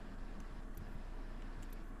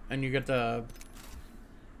 And you get the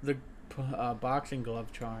boxing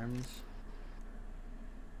glove charms.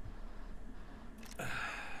 They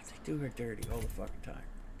do her dirty all the fucking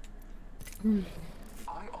time.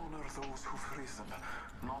 I honor those who've risen,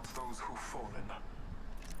 not those who've fallen.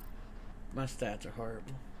 My stats are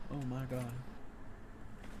horrible. Oh my god.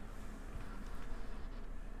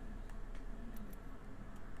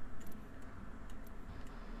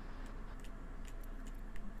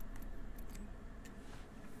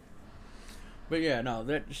 But yeah,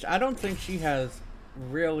 no, I don't think she has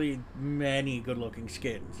really many good-looking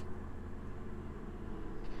skins.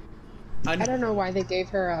 I don't know why they gave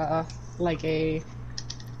her a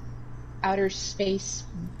outer space.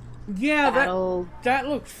 Yeah, battle. that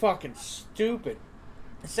looks fucking stupid.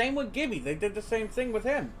 Same with Gibby. They did the same thing with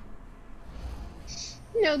him.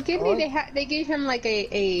 No, Gibby, they gave him like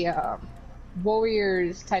a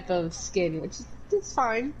warrior's type of skin, which is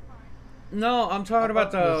fine. No, I'm talking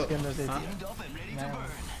about the skin that they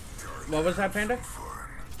what was that, Panda?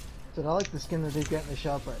 So I like the skin that they've got in the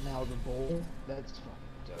shop right now, the bowl. That's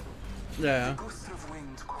fucking dope. Yeah. Gust of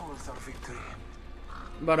wind calls our victory.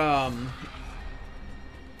 But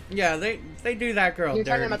yeah, they do that girl You're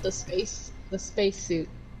dirty. talking about the space suit.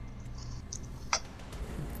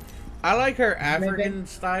 I like her African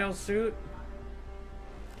style suit.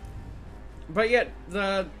 But yet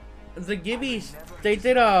the Gibbies, they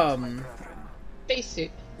did Space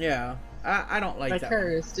suit. yeah. I don't like Like that.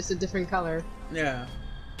 hers, just a different color. Yeah.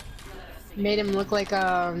 Made him look like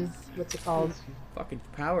what's it called? Fucking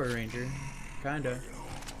Power Ranger. Kinda.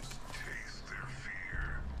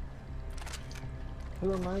 It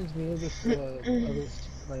reminds me of this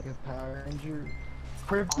like a Power Ranger.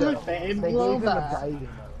 Crypto. Look, babe, They gave him a Loba. diving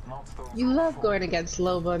mode. You love going against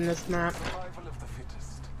Loba in this map. Survival of the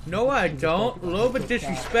fittest. No, I don't. Loba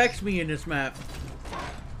disrespects me in this map.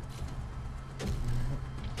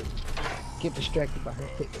 Get distracted by her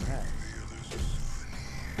kicking ass.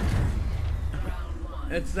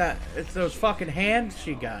 It's those fucking hands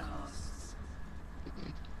she got.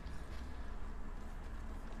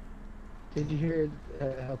 Did you hear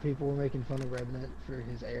how people were making fun of Revenant for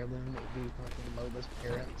his heirloom? It would be fucking Loba's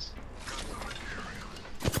parents.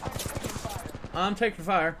 I'm taking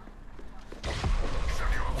fire.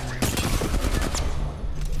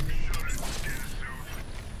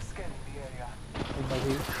 Scanning the area.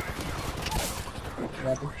 Everybody.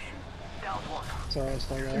 Rapper. Sorry, I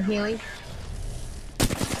stole that. Healing.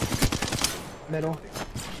 Middle.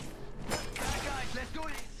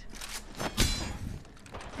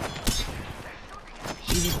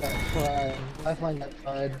 She just got fried. Lifeline got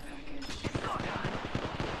fried.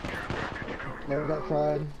 Never got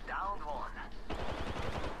fried.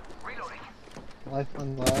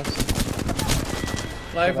 Lifeline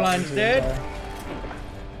last. Lifeline's dead.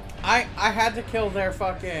 I had to kill their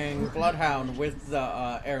fucking bloodhound with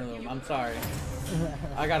the heirloom. I'm sorry.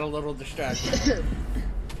 I got a little distracted.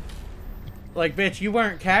 Like, bitch, you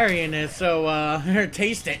weren't carrying it, so here,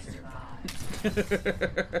 taste it.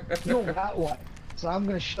 You don't got one, so I'm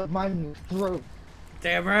gonna shove mine in your throat.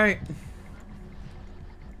 Damn right.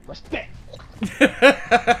 Respect.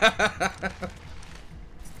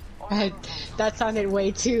 That sounded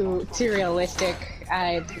way too realistic.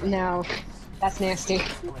 No, that's nasty.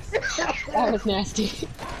 That was nasty.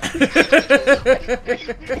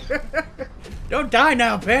 Don't die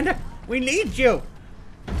now, Panda. We need you.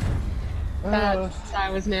 That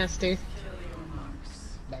was nasty.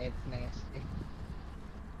 That's nasty.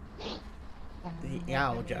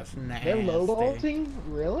 Y'all just nasty. They're low vaulting?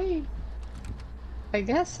 Really? I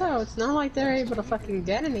guess so. It's not like they're able to fucking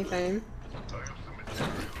get anything.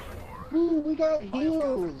 Ooh, we got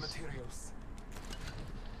heals. Materials.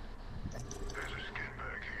 There's a skin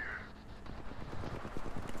back here.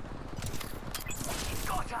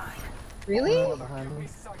 Really? Behind me.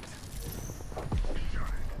 Sight.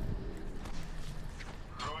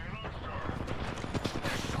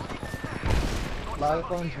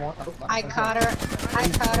 Lifeline's one. Oh, I caught her. I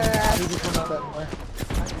caught her ass. He just went out that way.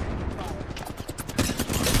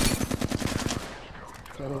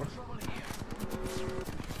 Settle.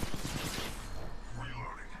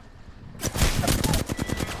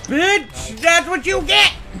 Bitch, that's what you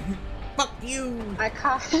get. Fuck you. I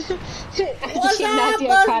caught. What's She up,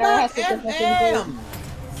 nasty, I caught her ass Buzzbug with the fucking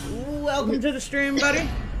FM? Welcome to the stream, buddy.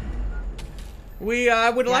 We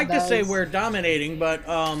would like to say Buzz. we're dominating, but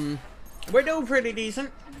we're doing pretty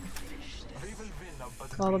decent.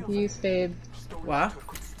 Call abuse, babe. What?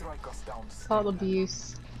 Call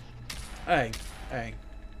abuse. Hey, hey.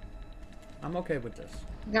 I'm okay with this.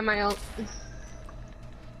 Got my ult.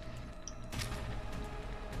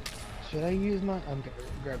 Should I use my? I'm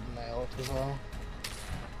grabbing my ult as well.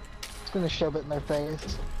 It's gonna shove it in their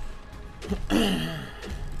face.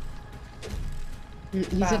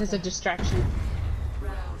 Use it as a distraction.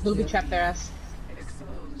 Booby trap their ass.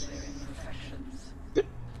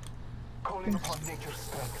 Calling upon nature's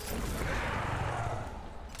strength.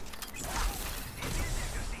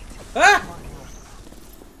 Ah!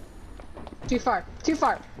 Too far. Too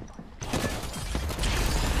far.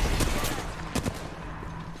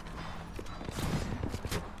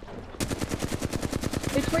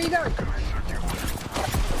 Bitch, where you going?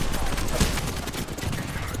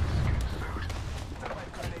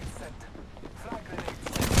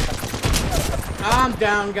 I'm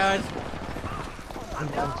down, guys. I'm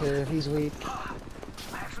down too. He's weak.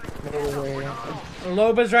 No way.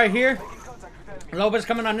 Loba's right here. Loba's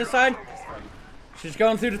coming on this side. She's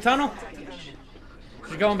going through the tunnel.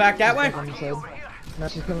 She's going back that way. No,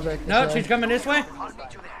 she's coming back this No, way. she's coming this way.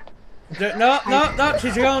 No,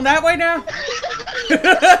 she's going that way now.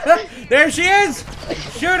 There she is.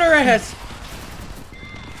 Shoot her ass.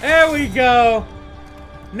 There we go.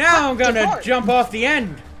 Now I'm gonna jump off the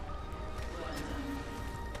end.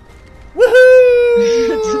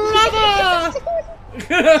 Woohoo! Lava!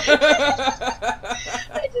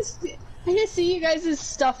 I just see you guys'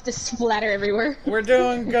 stuff just splatter everywhere. We're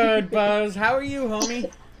doing good, Buzz. How are you,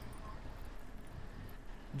 homie?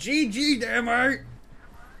 GG, damn right.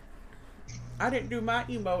 I didn't do my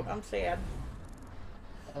emote. I'm sad.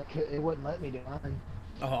 Okay, it wouldn't let me do mine.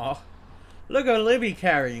 Oh, look at Libby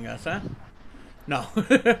carrying us, huh? No,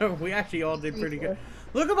 we actually all did pretty good.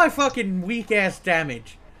 Look at my fucking weak ass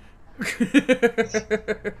damage.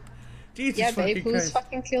 Jesus Yeah, babe, fucking whose Christ.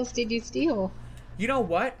 fucking kills did you steal? You know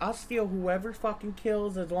what? I'll steal whoever fucking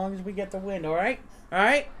kills as long as we get the win, alright?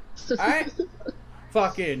 Alright? Alright?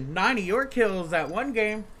 Fucking 9 of your kills that one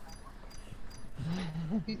game.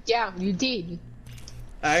 Yeah, you did.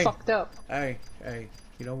 Hey, Fucked up. hey,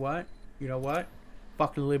 you know what? You know what?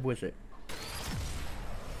 Fucking live with it.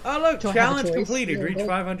 Oh look, Don't have a challenge choice. completed. Yeah, Reach but-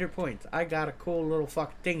 500 points. I got a cool little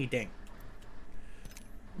fuck dingy ding.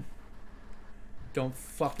 Don't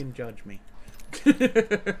fucking judge me.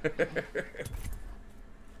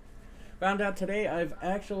 Found out today I've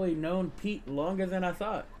actually known Pete longer than I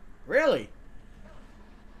thought. Really?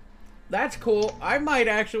 That's cool. I might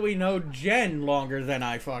actually know Jen longer than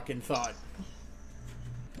I fucking thought.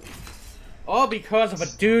 All because of a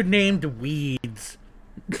dude named Weeds.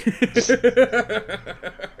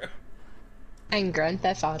 And Grand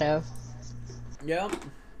Theft Auto. Yep.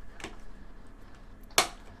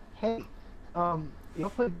 Hey, you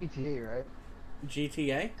played GTA, right?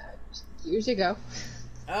 GTA? Years ago.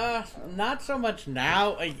 Not so much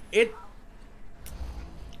now.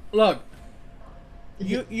 Look,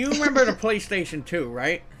 you remember the PlayStation 2,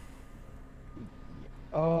 right?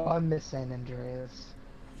 Oh, I miss San Andreas.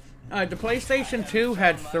 The PlayStation 2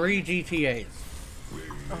 had 3 GTAs.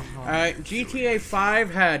 GTA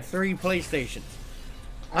 5 had 3 PlayStations.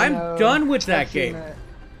 I'm done with that I've seen game. that.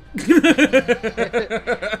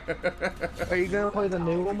 Are you gonna play the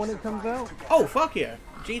new one when it comes out? Oh, fuck yeah.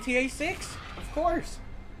 GTA 6? Of course.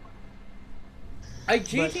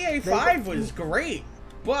 GTA 5 was great,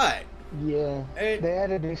 but... Yeah, they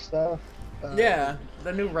added new stuff. Yeah,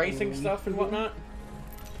 the new racing stuff and whatnot.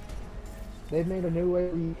 They've made a new way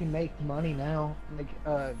where you can make money now. Like,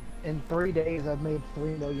 in 3 days, I've made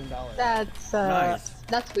 $3 million. That's Nice.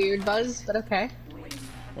 that's weird, Buzz, but okay.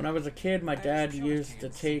 When I was a kid, my dad used to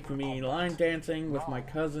take me line dancing with my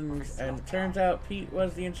cousins, and it turns out Pete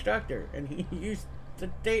was the instructor, and he used to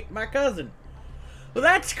date my cousin. Well,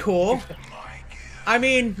 that's cool. I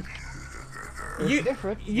mean,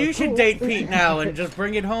 you should date Pete now and just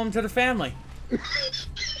bring it home to the family.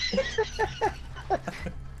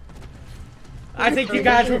 I think you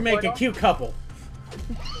guys would make a cute couple.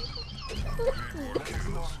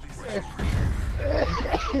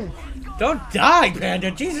 Don't die,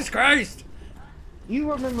 Panda! Jesus Christ!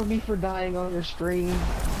 You remember me for dying on your stream?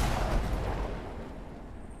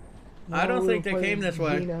 I don't No, think we they were came this way.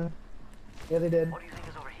 playing Xena. Yeah, they did. What do you think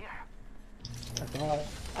is over here? I thought.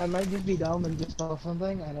 I might just be dumb and just saw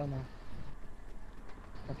something. I don't know.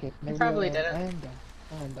 Okay, maybe probably I didn't. am dumb.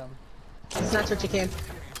 I am dumb. It's not what you can.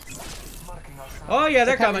 Marking our side. Oh yeah,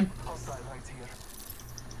 they're coming. Hostile right here.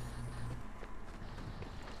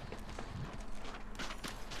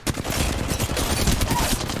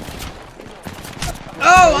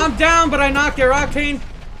 Oh, I'm down, but I knocked your Octane.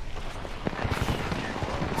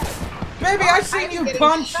 Baby, I seen you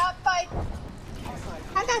punch.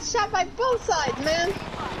 I got shot by both sides, man.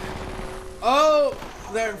 Oh,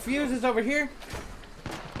 the fuse is over here.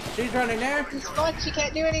 She's running there. But she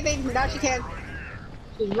can't do anything. Now she can.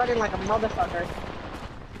 She's running like a motherfucker.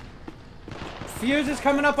 Fuse is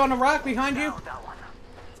coming up on a rock behind you.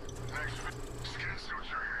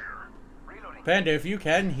 Panda, if you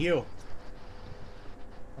can, heal.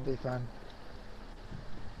 I'll be fine.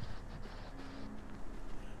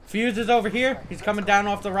 Fuse is over here. He's coming down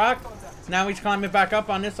off the rock. Now he's climbing back up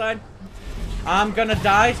on this side. I'm gonna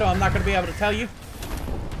die, so I'm not gonna be able to tell you.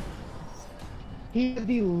 He's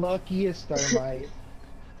the luckiest thermite.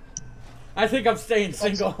 I think I'm staying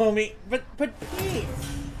single, homie. But Pete.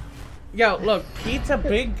 Yo, look, Pete's a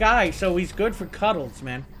big guy, so he's good for cuddles,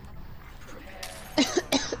 man.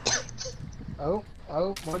 Oh,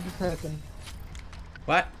 what just happened?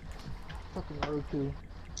 What? Fucking Roku.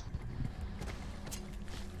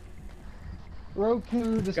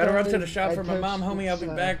 Roku decided Gotta run to the shop I for my mom, touched homie. I'll be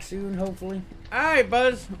its, back soon, hopefully. Alright,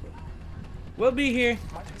 Buzz. We'll be here.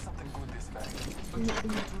 Might be something good this bag. But you need to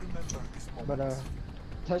remember this moment. But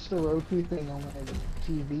touched the Roku thing on my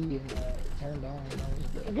TV and it turned on. And I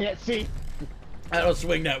was like, I can't see. I don't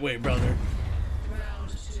swing that way, brother.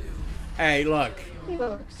 Hey, look.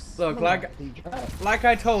 Look, like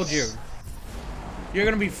I told you. You're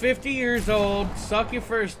gonna be 50 years old, suck your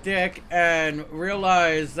first dick, and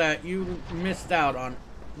realize that you missed out on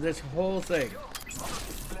this whole thing.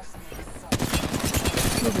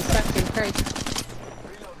 Jesus fucking Christ.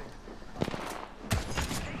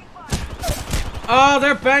 Oh,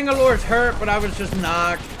 their Bangalore's hurt, but I was just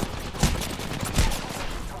knocked.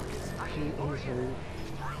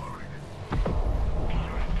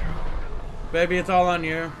 Baby, it's all on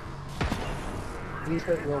you. He's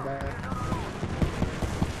hurt real bad.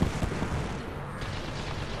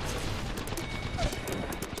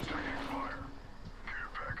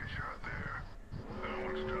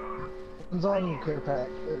 One's on care pack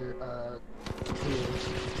or here.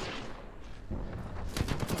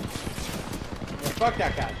 Yeah, fuck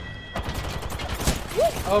that guy.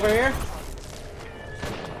 Over here.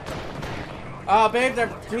 Oh, babe, they're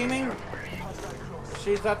teaming.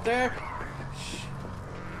 She's up there.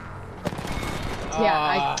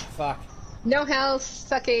 Yeah, fuck. No health,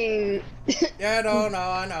 sucking. Yeah, no,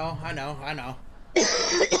 I know.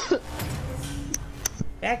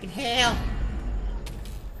 Back in hell.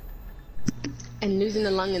 And losing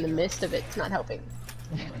a lung in the midst of it's not helping.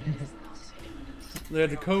 Yeah,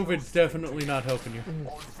 the COVID's definitely not helping you.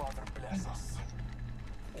 All Father bless us.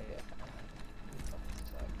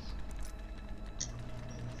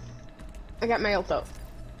 I got my ult up.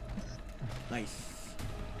 Nice.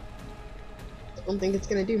 Don't think it's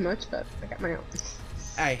gonna do much, but I got my ult.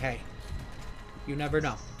 Hey. You never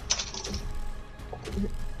know.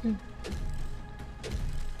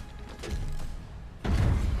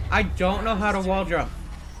 I don't know how to wall jump.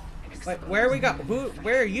 Wait, where are we go?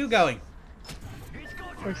 Where are you going?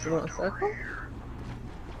 First little circle?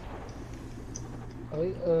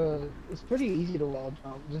 It's pretty easy to wall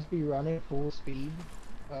jump. Just be running full speed,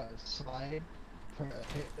 slide,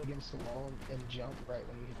 hit against the wall, and jump right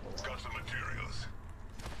when you hit the wall. Got some materials.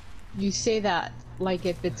 You say that like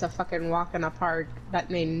if it's a fucking walk in a park. That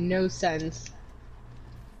made no sense.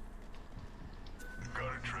 Got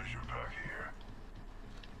a treasure pack here.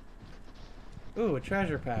 Ooh, a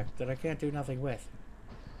treasure pack that I can't do nothing with.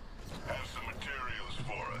 Have some materials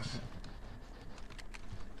for us.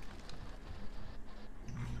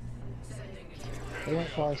 They went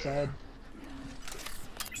far side.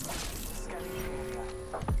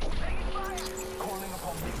 Calling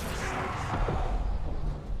upon me.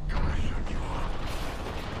 Gonna shut you up.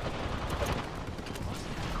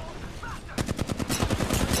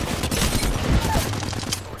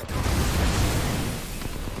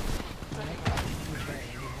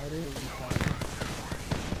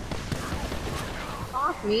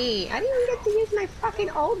 Off me! I didn't even get to use my fucking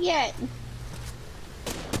ult yet!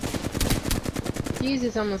 Fuse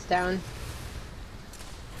is almost down.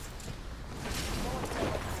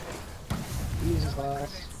 Use his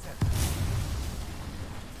last.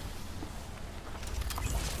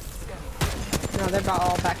 No, they're about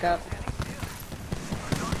all back up.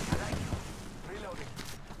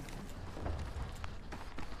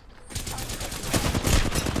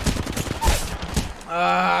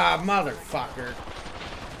 Ah, motherfucker.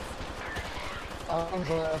 Arms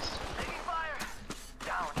last.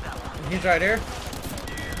 He's right here.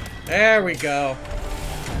 There we go.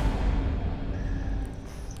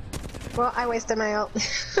 Well, I wasted my ult.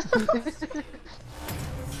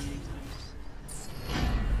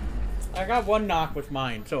 I got one knock with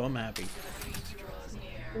mine, so I'm happy.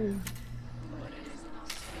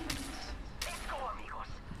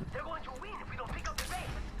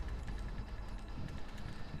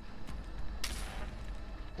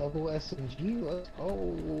 Double SMG, let's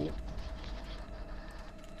go.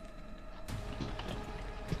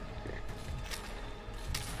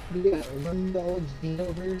 Yeah, remember the old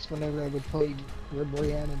Xenoverse whenever I would play Red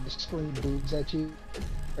Brian and just scream boobs at you?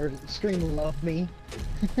 Or scream love me?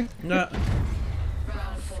 No.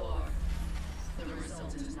 Round 4. The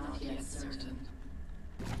result is not yet certain.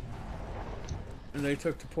 And they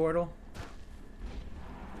took the portal.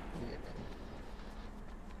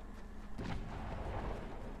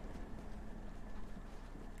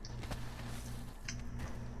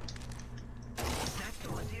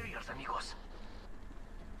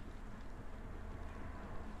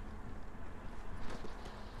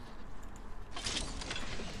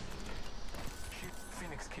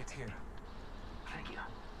 Phoenix kit here. Thank you.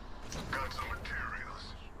 Got some materials.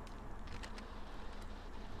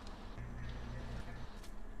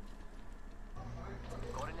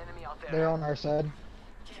 Got an enemy out there. They're on our side.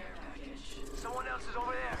 Care package. Someone else is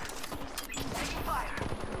over there. Taking fire.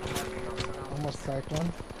 Almost cracked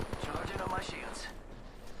one. Charging on my shields.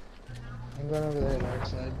 I'm going over there on our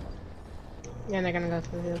side. Yeah, they're gonna go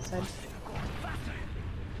through the other side.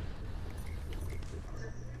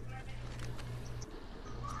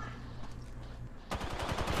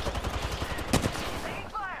 Taking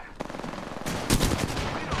fire.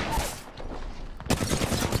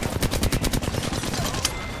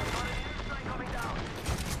 Coming down.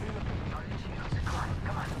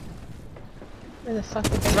 Come on. Where the fuck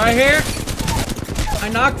did they Right here. I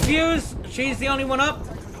knocked Fuse. She's the only one up.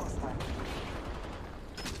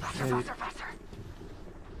 Hey, Faster.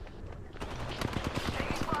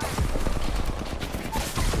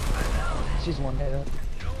 she's one hit. Enemies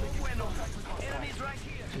right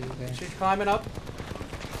here. She's okay. She's climbing up.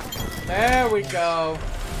 There we go.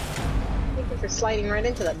 Thank you for sliding right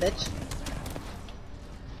into that bitch.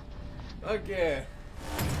 Okay.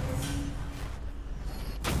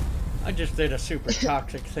 I just did a super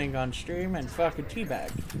toxic thing on stream and fucking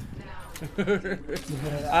teabagged.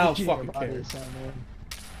 I don't Your fucking body care. is so mean.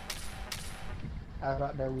 I'm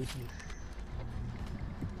right there with you.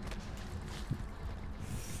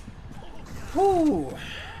 Whew.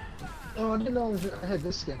 Oh, I didn't know I had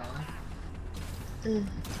this skin on.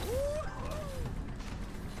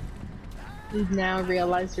 You've now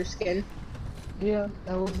realized your skin. Yeah,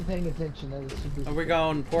 I wasn't paying attention. Are we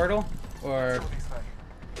going portal? Or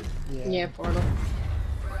Yeah, portal.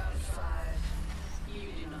 Round 5. You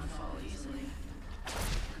do not fall easily.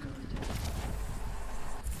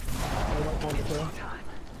 I don't want to kill.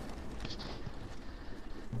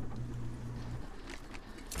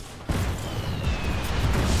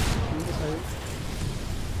 He was hurt.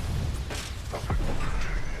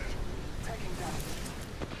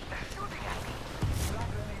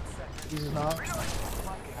 He's not.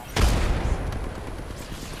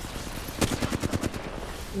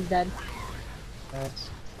 He's dead. That's.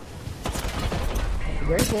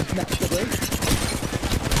 Great, well, that's the break.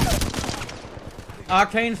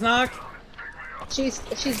 Octane's knocked? She's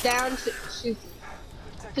down. She's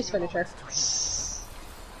finished her.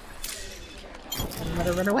 Let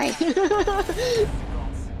her run away.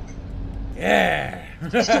 Yeah.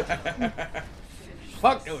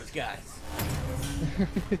 Fuck those guys.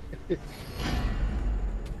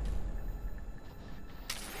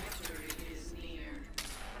 Victory is near.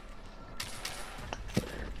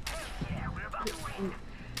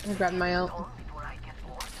 I grabbed my ult.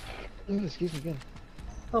 Excuse me again.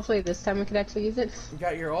 Hopefully this time we can actually use it. You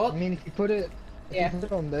got your I ult? mean, if you put it, Yeah. you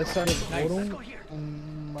put it on this side of the Nice. portal, I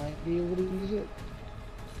might be able to use it.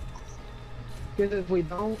 Because if we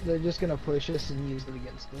don't, they're just gonna push us and use it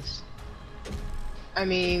against us. I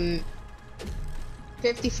mean,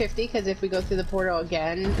 50-50, because if we go through the portal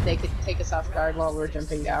again, they could take us off guard while we're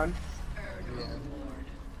jumping down. Earn a Yeah. reward.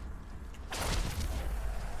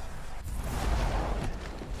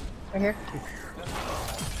 Right here.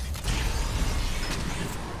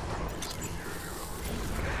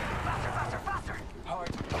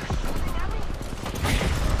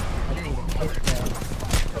 I didn't even push it down.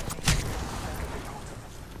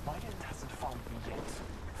 My end hasn't found me yet.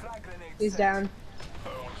 Frag grenade He's set. down.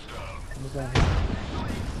 I'm just down here.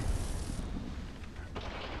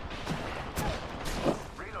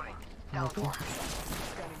 Reloading. Okay.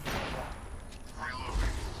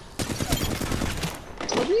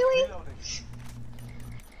 Really? Reloading.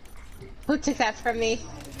 Who took that from me?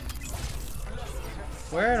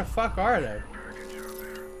 Where the fuck are they?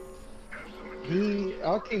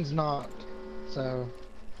 Alkane's knocked, so.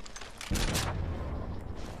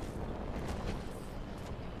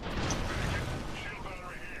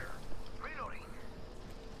 Reloading.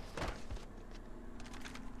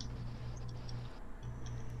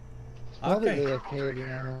 Probably Okay. okay to be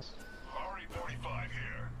honest. Already 45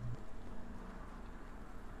 here.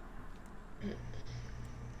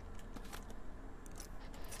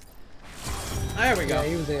 There we Yeah, go.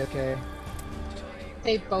 he was okay.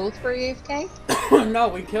 They both were AFK? No,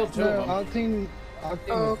 we killed two No, of them. Alkane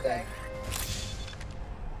Oh, was okay.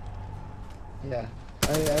 Yeah.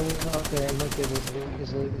 I went out there and looked at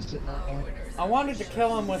his Libby sitting out there. I wanted to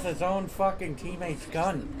kill him with his own fucking teammate's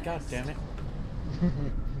gun. God damn it.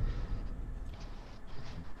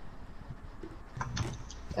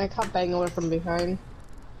 I caught Bangalore from behind.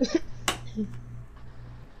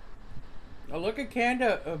 Oh, look at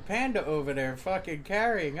Panda over there fucking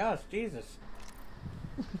carrying us. Jesus.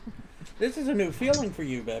 This is a new feeling for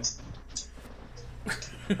you, babe.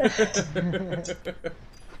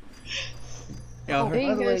 Yeah, They by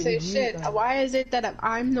ain't the gonna way, say did you, shit. Why is it that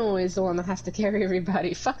I'm always the one that has to carry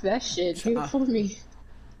everybody? Fuck that shit. Do it for me.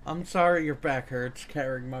 I'm sorry your back hurts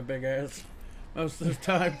carrying my big ass most of the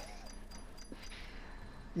time.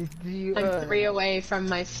 did you, I'm 3 away from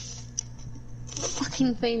my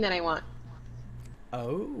fucking thing that I want.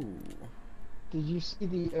 Oh. did you see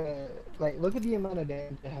the, like, look at the amount of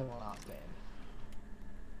damage they have on Octane.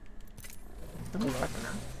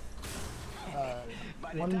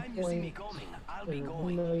 By the time you see me coming, I'll be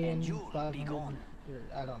going, and you'll be gone.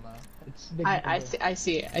 I don't know. It's big. I see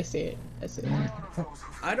it. I see it.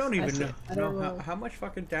 I don't even see. know, I don't know know. how much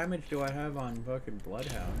fucking damage do I have on fucking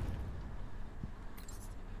Bloodhound.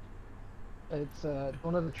 It's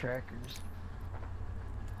one of the trackers.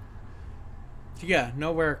 Yeah,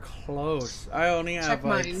 nowhere close. I only have Check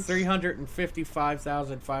like mines.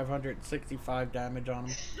 355,565 damage on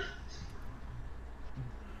him.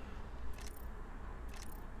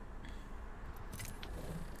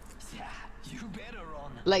 Yeah, you better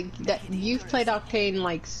run. Like that. You've played Octane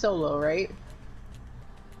like solo, right?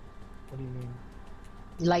 What do you mean?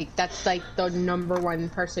 Like that's like the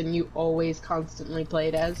 #1 person you always constantly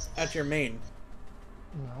played as. That's your main.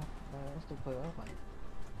 No, I still play offline.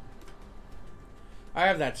 I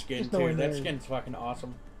have that skin Just too. knowing That there- skin's fucking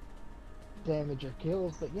awesome. Damage or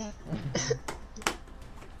kills, but yeah.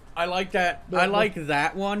 I like that. I like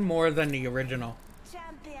that one more than the original.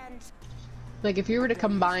 Like if you were to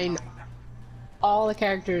combine all the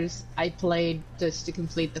characters I played just to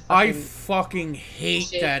complete the I fucking fucking hate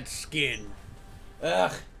shit. that skin.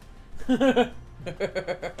 Ugh. I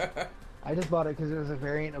just bought it because it was a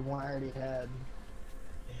variant of one I already had.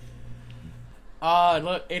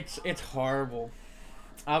 Look, it's horrible.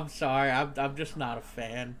 I'm sorry. I'm just not a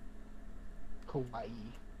fan. Kawaii.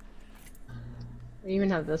 I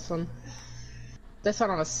even have this one. This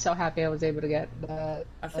one I was so happy I was able to get. That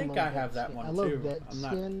I think love I have that skin. one I love too. that I'm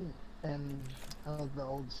not. skin and I love the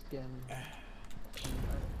old skin.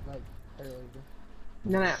 Like earlier.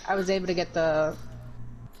 And then I was able to get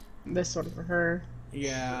this one for her.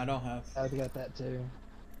 Yeah, I don't have. I've got that too.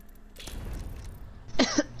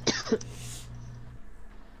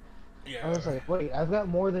 Yeah. I was like, wait, I've got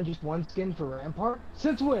more than just one skin for Rampart?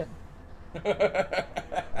 Since when?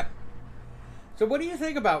 So what do you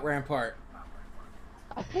think about Rampart?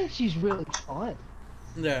 I think she's really fun.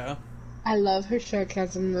 Yeah. I love her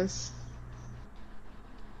sarcasmness.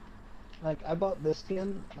 Like, I bought this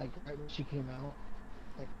skin, like, right when she came out.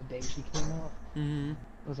 Like, the day she came out. Mm-hmm.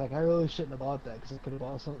 I was like, I really shouldn't have bought that, because I could have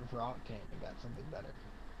bought something for Octane and got something better.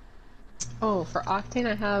 Oh, for Octane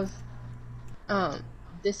I have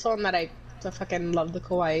this one that I fucking love, the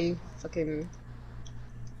kawaii fucking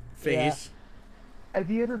Phase.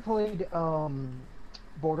 Have you ever played,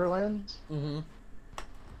 Borderlands? Mm-hmm.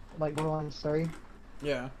 Like, Borderlands 3?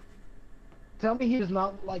 Yeah. Tell me he does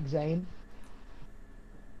not like Zane.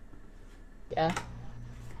 yeah.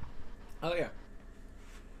 Oh yeah.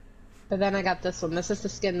 But then I got this one. This is the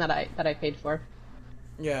skin that I paid for.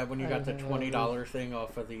 Yeah, when you got the Okay, $20 thing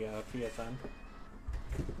off of the PSN.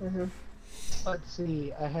 Mm-hmm. Let's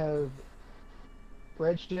see, I have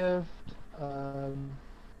Redshift,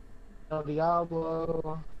 El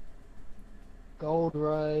Diablo, Gold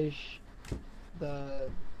Rush, the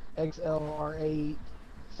XLR8,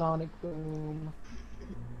 Sonic Boom,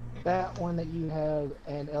 that one that you have,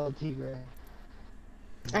 and El Tigre.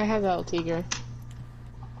 I have El Tigre.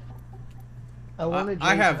 I wanted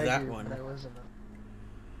I have Jason that Edgar, one. but I wasn't.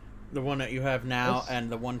 The one that you have now What's- and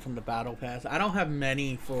the one from the Battle Pass. I don't have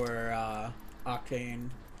many for Octane.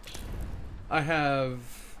 I have,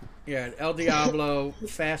 yeah, El Diablo,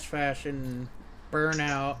 Fast Fashion,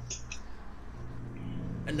 Burnout,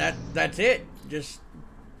 and that's it. Just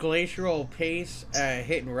Glacial Pace,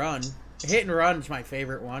 Hit and Run. Hit and Run's my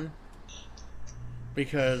favorite one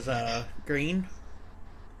because green.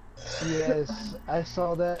 Yes, I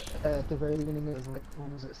saw that at the very beginning. It was like,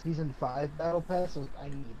 what was it, Season 5 Battle Pass? I was like, I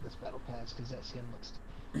need this Battle Pass because that skin looks...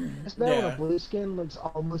 This battle Yeah. with a blue skin looks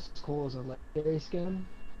almost as cool as a legendary skin.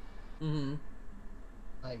 Mm-hmm.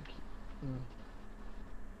 Like,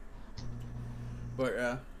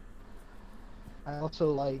 But I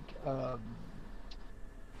also like,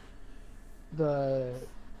 the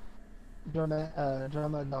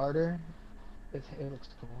Drama Darter. It looks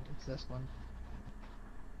cool. It's this one.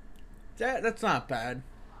 that's not bad.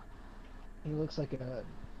 He looks like a...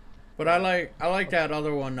 But I like that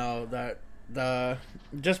other one though. That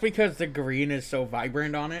just because the green is so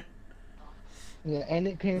vibrant on it. Yeah, and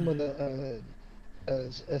it came with a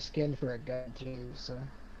skin for a gun too, so...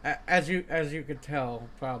 As you could tell,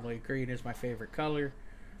 probably green is my favorite color.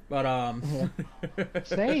 But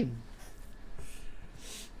Same.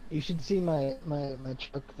 You should see my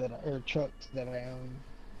truck trucks that I own.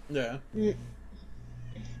 Yeah.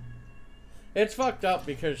 It's fucked up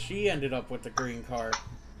because she ended up with the green car.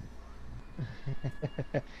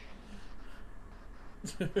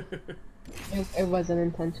 It wasn't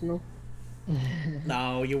intentional.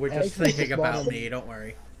 No, you were just thinking about me. Don't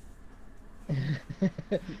worry.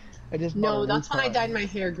 I just No, that's when I dyed my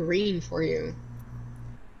hair green for you.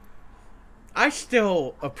 I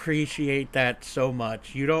still appreciate that so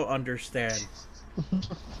much. You don't understand.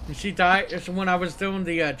 She dyed. It's when I was doing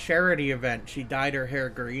the charity event. She dyed her hair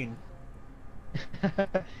green.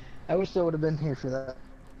 I wish I would have been here for that.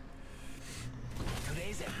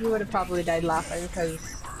 You would have probably died laughing because.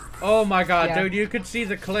 Oh my god, Yeah. dude! You could see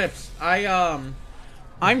the clips. I'm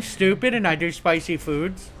stupid and I do spicy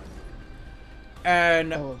foods.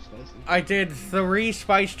 And Oh, spicy. I did 3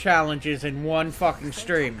 spice challenges in one fucking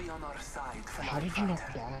stream. How did you not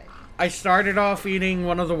die? I started off eating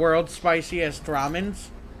one of the world's spiciest ramens.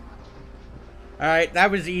 Alright,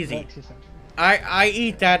 that was easy. That's just- I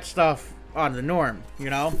eat that stuff on the norm, you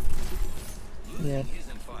know? Yeah.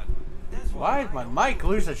 Why is my mic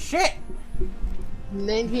losing shit? And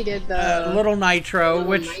then he did the. Little Nitro, Little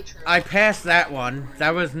which Nitro. I passed that one.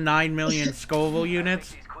 That was 9 million Scoville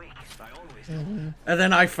units. And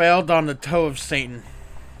then I failed on the Toe of Satan.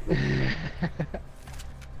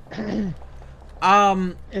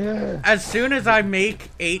 As soon as I make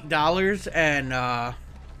 $8 and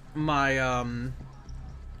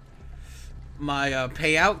my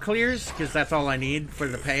payout clears, because that's all I need for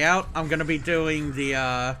the payout, I'm gonna be doing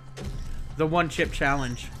the 1 chip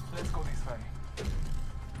challenge. Let's go this way.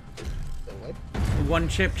 The what? 1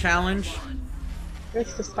 chip challenge.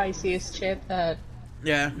 It's the spiciest chip that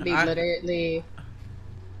Yeah, they literally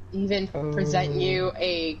even present you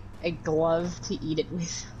a glove to eat it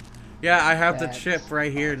with. yeah, I have the That's- chip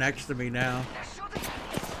right here next to me now.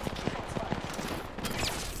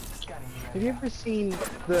 Have you ever seen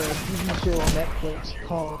the TV show on Netflix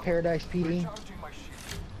called Paradise PD?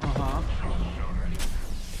 Uh-huh.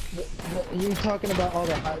 You talking about all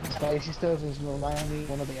the hot and spicy stuff is reminding me of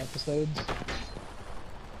one of the episodes.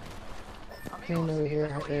 Came over here,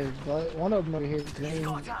 one of them over here, green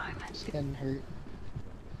skin hurt.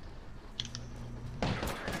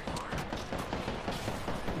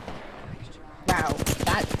 Wow,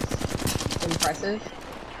 that's impressive.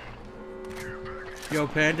 Yo,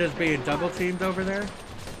 Panda's being double teamed over there.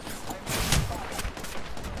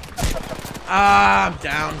 Ah, I'm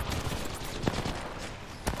down.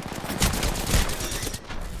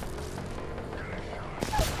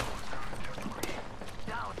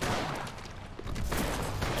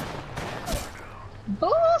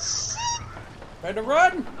 Boss! Better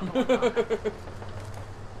run!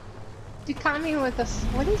 You caught me with a.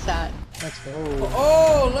 What is that? Let's go.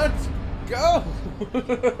 Oh, let's go!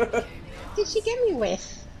 Did she get me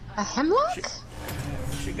with? A hemlock?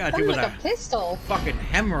 She got Sounded you with like a a pistol. fucking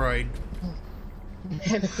hemorrhoid.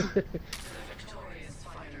 Victorious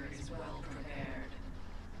fighter is well prepared.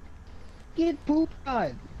 Get pooped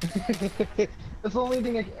on. That's the only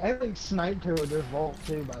thing I like sniped her with this vault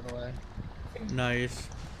too, by the way. Nice.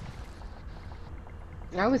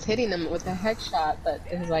 I was hitting them with a headshot, but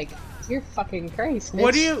it was like, you're fucking Christ,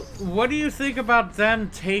 bitch. What do you think about them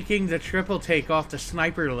taking the triple take off the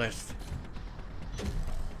sniper list?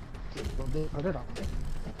 Well, they put it on.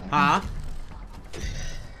 Huh?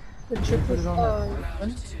 The Put triple it on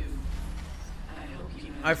that.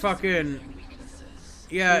 I fucking...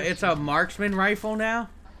 Yeah, it's a marksman rifle now.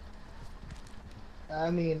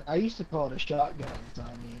 I mean, I used to call it a shotgun, so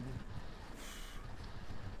I mean...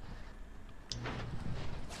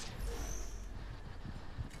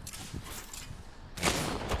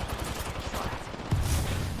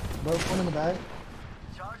 Both one in the back.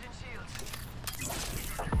 Charging shields.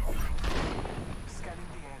 Scanning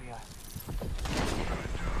the area.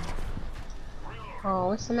 Oh,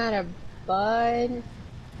 what's the matter, bud?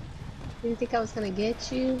 Didn't think I was gonna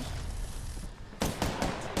get you?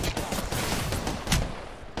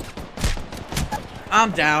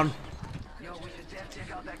 I'm down. Yo, we should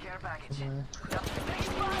check out that care package.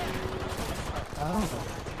 Oh.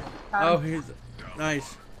 Oh, he's...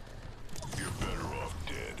 Nice.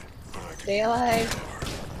 Stay alive.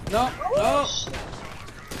 No, no.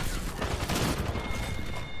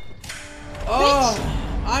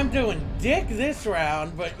 Oh, I'm doing dick this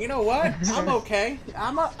round, but you know what? I'm okay.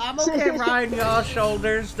 I'm okay riding y'all's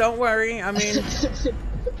shoulders. Don't worry. I mean,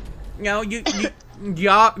 you know,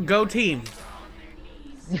 y'all go team.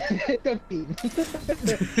 Go team.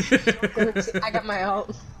 I got my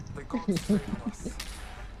ult. The gods favor us.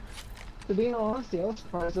 To be honest, I was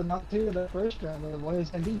surprised at not two of the first round of the boys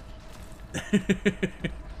and beat.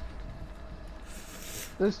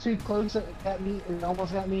 Those two close at me and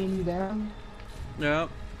almost got me and you down. Yep.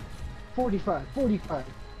 45, 45,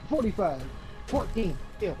 45, 14.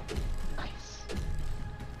 Kill. Nice.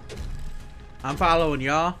 I'm following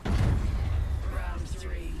y'all. Round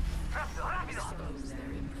 3. Expose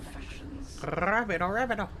their imperfections.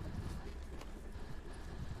 Rapido.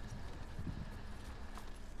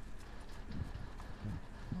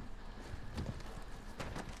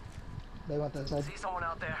 They want that side. See someone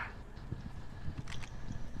out there.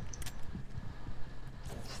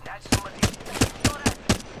 Snatch some of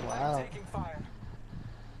these. Wow. Taking fire.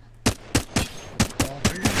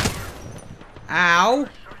 Ow.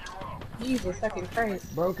 Jesus fucking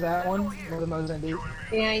Christ. Broke that one with the Mozambique.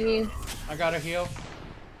 Behind you. I got a heal.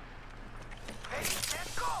 Hey,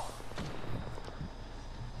 let's go.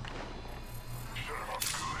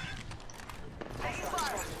 Taking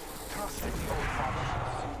fire.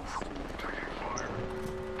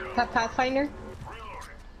 Pathfinder?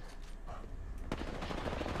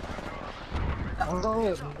 I was all the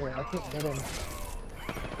way up here. I can't get him.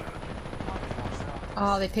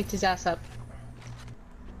 Oh, they picked his ass up.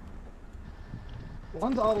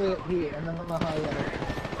 One's all the way up here, and then I don't know how the other.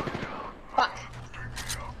 Fuck.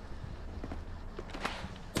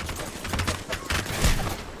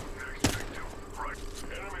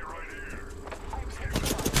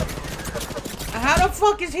 How the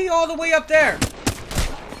fuck is he all the way up there?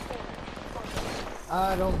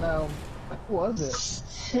 I don't know. What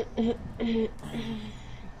was it?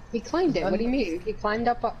 He climbed it. What do you mean? He climbed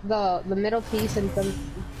up the middle piece and then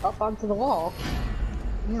up onto the wall.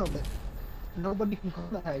 You know, but nobody can call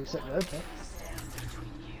that except Redneck.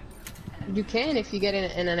 You can if you get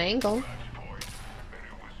in an angle.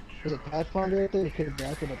 Was it Pathfinder right there? They could have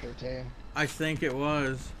bracket up there too. I think it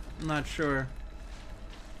was. I'm not sure.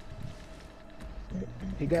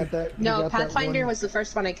 You got that? You No, got that Pathfinder one? was the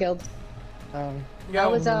first one I killed. Um,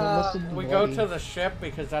 That was We go to the ship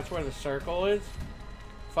because that's where the circle is.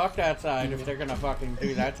 Fuck that side if they're gonna fucking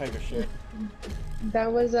do that type of shit.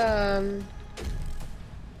 That was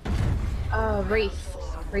Wraith.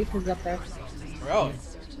 Wraith was up there. Really?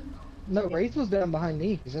 no, Wraith was down behind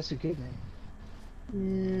me because that's who killed me.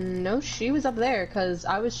 No, she was up there because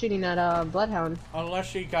I was shooting at Bloodhound. Unless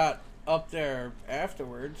she got up there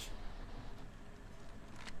afterwards.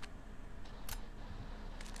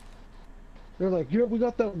 They're like, yeah, we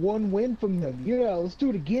got that one win from them. Yeah, let's do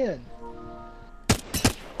it again.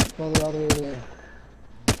 Well, they're all the way over there.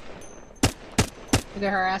 Look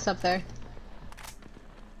at her ass up there.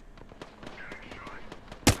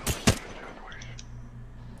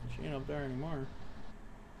 She ain't up there anymore.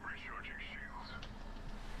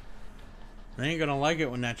 They ain't gonna like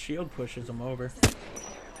it when that shield pushes them over.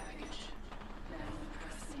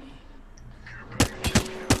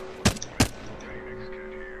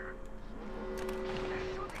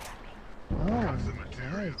 Oh,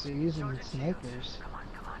 nice. They're using snipers.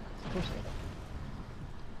 Of course they are.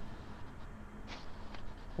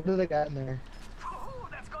 What do they got in there? Ooh,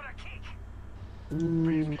 that's gonna kick.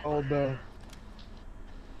 Ooh, old bow.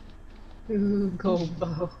 Ooh, gold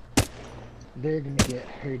bow. They're gonna get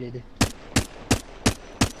hurted.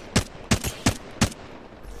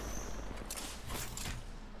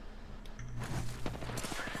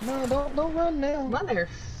 No, don't run now.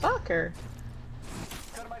 Motherfucker.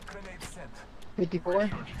 Thermite grenade sent. 54.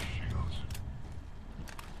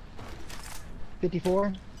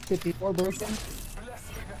 54. 54 broken. Bless me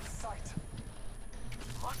with sight.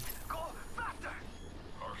 Let's go faster.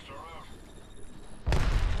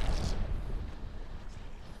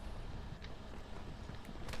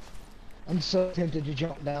 I'm so tempted to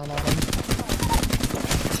jump down on him.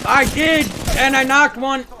 I did! And I knocked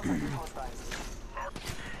one!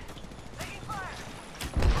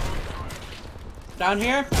 Down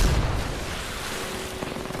here?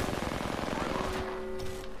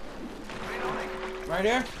 Right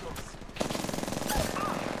here?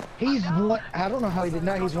 He's one. I don't know how he did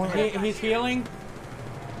not. He's one. He's healing.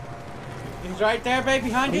 He's right there, babe,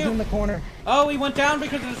 behind He's in you. the corner. Oh, he went down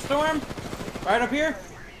because of the storm? Right up here?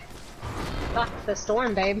 Fuck the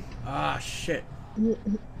storm, babe. Ah, shit.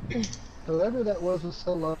 Whoever that was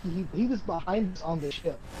so lucky. He was behind us on the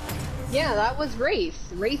ship. Yeah, that was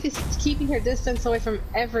Wraith. Wraith is keeping her distance away from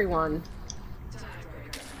everyone.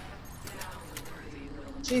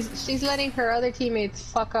 She's letting her other teammates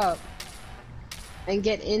fuck up and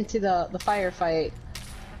get into the firefight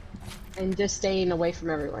and just staying away from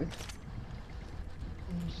everyone.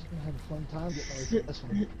 I'm just gonna have a fun time getting away from this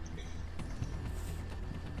one.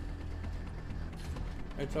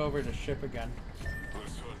 It's over to ship again.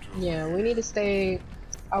 Let's hunt to Yeah, we need to stay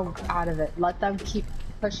out of it. Let them keep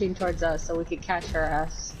pushing towards us so we can catch her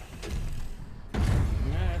ass.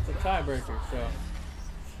 Yeah, it's a tiebreaker, so.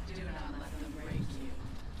 Do not let them break you.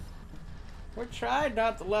 We're trying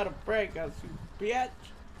not to let them break us, you bitch.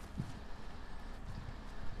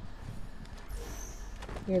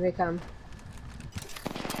 Here they come.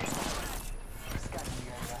 Scanning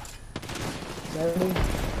the area. 70.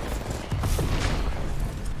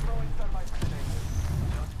 Throwing thermite grenade.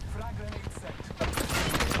 Frag grenade set.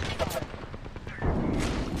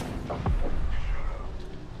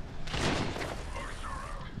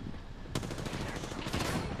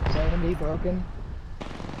 70 broken.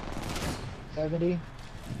 70.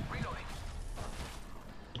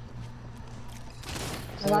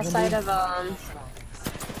 I lost sight of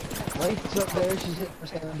Wraith's up there, she's hit for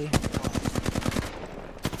 70.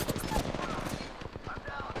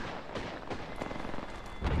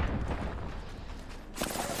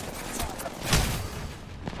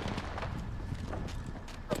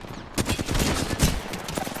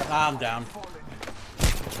 I'm down.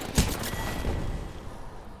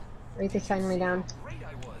 Wait, they signed me down.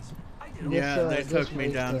 Yeah, they This took me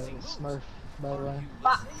was down. the Smurf, by the way.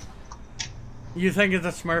 You think it's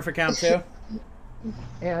a Smurf account too?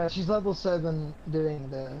 Yeah, she's level 7 doing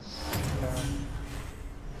this.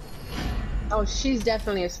 Oh, she's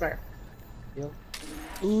definitely a Smurf. Yep.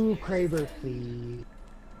 Ooh, Kraber, please.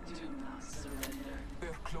 Do not surrender.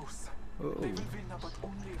 They're close. Ooh. They will win, but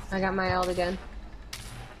only if I got my ult again.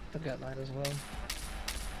 I've got mine as well.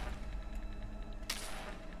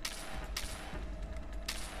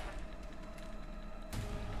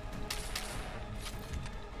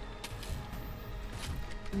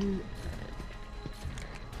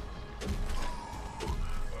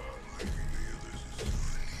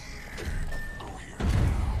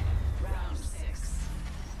 Round 6.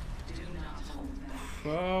 Do not hold back.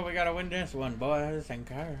 Oh, we gotta win this one, boys and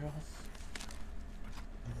girls.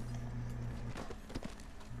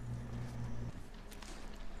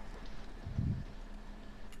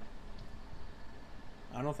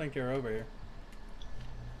 I don't think they're over here.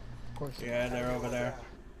 Of course. Yeah, they're over there.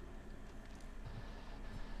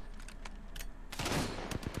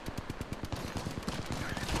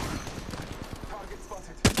 target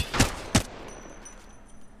spotted.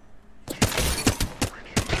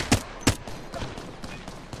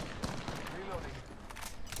 Reloading.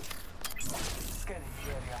 Scanning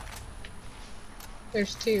the area.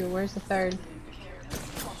 There's two. Where's the third?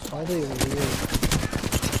 Why do you weird?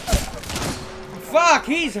 Fuck,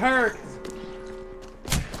 he's hurt.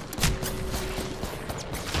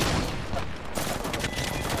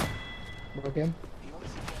 Broken? The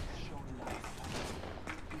ultimate shown life.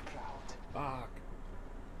 Be proud. Fuck.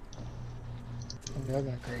 I'm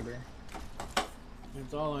grabbing a Kraber.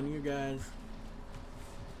 It's all on you guys.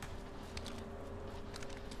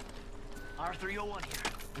 R301 here.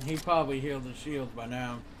 He probably healed his shields by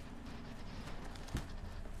now.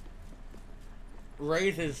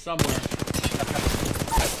 Wraith is somewhere.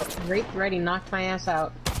 Wraith already knocked my ass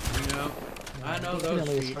out. You know, I know those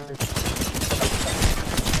Definitely a feet. Smurf.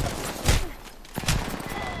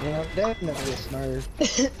 Yeah, definitely a Smurf.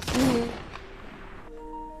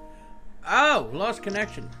 Oh, lost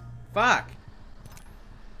connection. Fuck.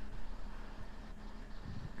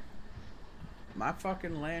 My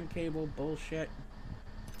fucking LAN cable bullshit.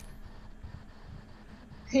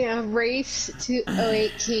 Yeah, Wraith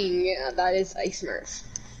 208 King. Yeah, that is a Smurf.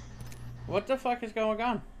 What the fuck is going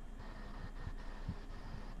on?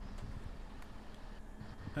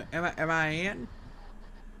 Am I in?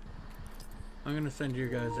 I'm gonna send you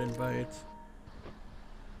guys invites.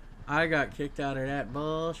 I got kicked out of that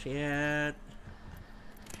bullshit.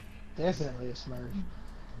 Definitely a Smurf.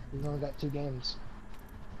 We've only got 2 games.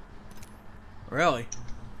 Really?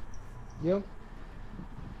 Yep.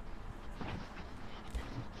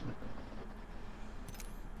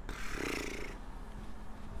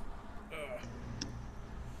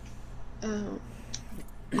 Oh.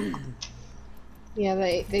 Yeah,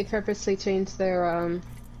 they purposely changed their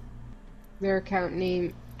account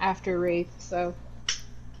name after Wraith, so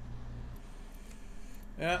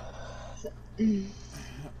Yeah.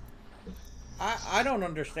 I don't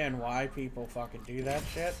understand why people fucking do that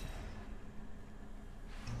shit.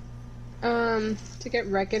 to get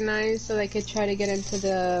recognized so they could try to get into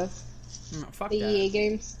the Fuck the that. EA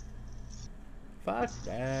games. Fuck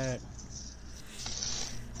that.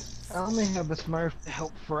 I only have a Smurf to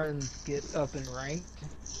help friends get up in ranked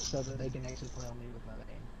so that they can actually play on me with my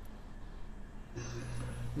name.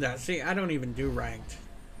 No, see, I don't even do ranked.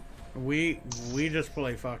 We just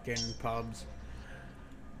play fucking pubs.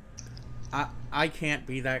 I can't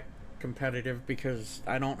be that competitive because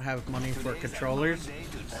I don't have money for controllers.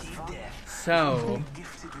 So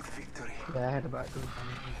Yeah, I had to buy a good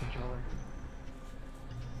controller.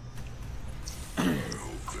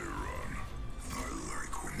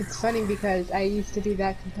 It's funny because I used to be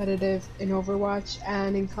that competitive in Overwatch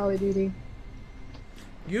and in Call of Duty.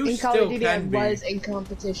 you In Call of still Duty, I can be. was in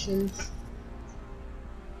competitions.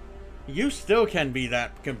 You still can be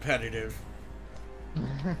that competitive.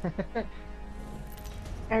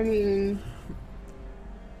 I mean,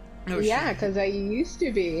 No, yeah, because I used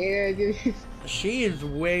to be. she is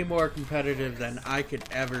way more competitive than I could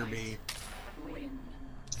ever be.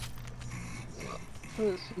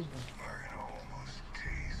 Oh, excuse me.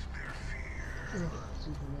 Oh,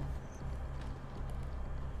 excuse me.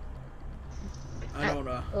 I don't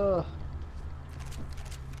know. Ugh.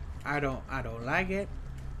 I don't like it.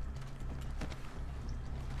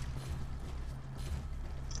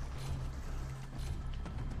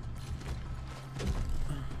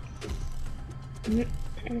 Round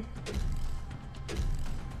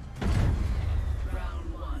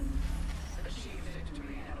 1. Achieve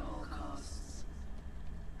victory at all costs.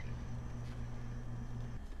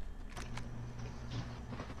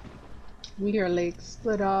 Meteor Lake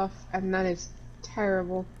split off, and that is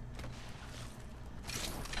terrible. I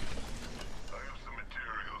have some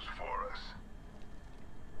materials for us.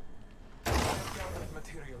 I have gathered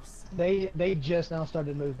materials. They just now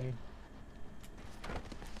started moving.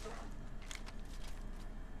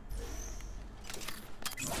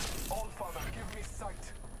 All father, give me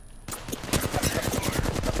sight.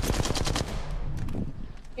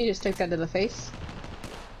 You just took that to the face.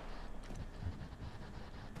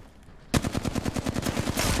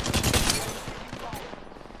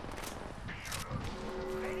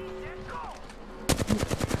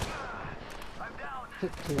 Two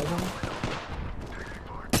of them.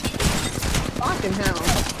 Fucking hell.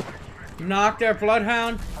 Knock their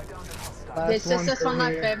bloodhound. There's just this one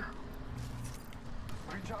left, babe.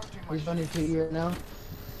 Recharging my He's running to you right now.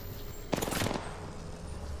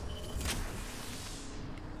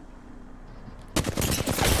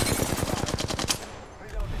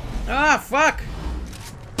 Ah, fuck!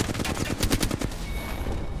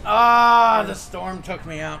 Ah, the storm took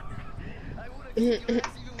me out.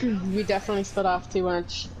 We definitely split off too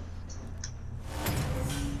much.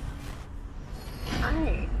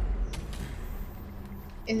 Hi.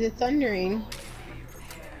 Is it thundering?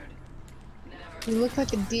 You look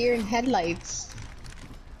like a deer in headlights.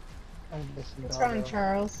 I'm missing What's dog, wrong, though.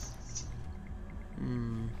 Charles?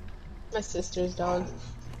 Hmm. My sister's dog.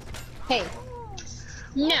 Hey.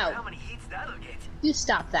 No. You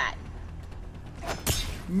stop that.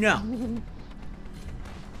 No.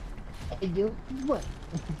 Hey, dude. What?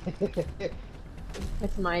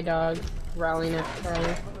 It's my dog growling at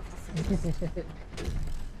Charlie.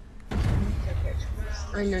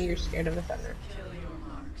 I know you're scared of the thunder. Kill your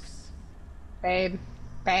marks. Babe.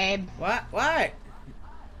 Babe. What? What?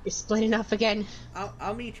 You're splitting off again.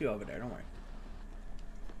 I'll meet you over there. Don't worry.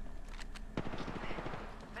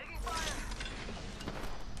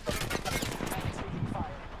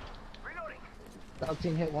 Dog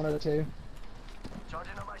team hit one of the two.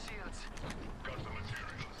 Charging on my shields. Got some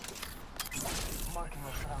materials. marking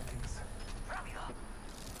our surroundings.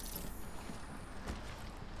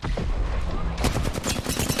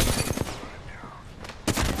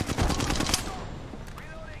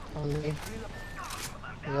 On me.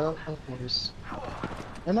 Yep, of course.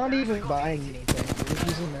 They're not even buying anything. They're just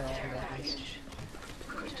using their own weapons.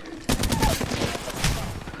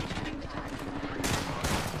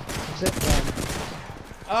 Zip one.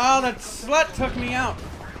 Oh, that slut took me out.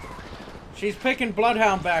 She's picking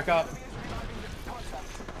Bloodhound back up.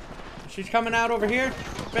 She's coming out over here.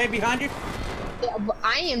 Babe, behind you.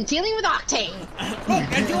 I am dealing with Octane.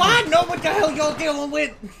 Look, and do I know what the hell you're dealing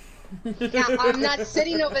with? Yeah, I'm not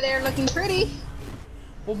sitting over there looking pretty.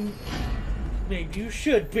 Well, maybe you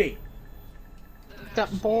should be.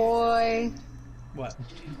 That boy. What?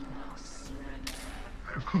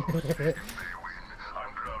 I'm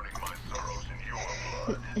drowning my sorrows in your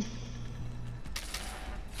blood.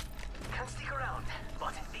 Can't stick around,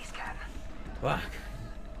 but these can. Fuck.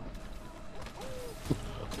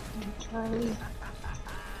 Charlie.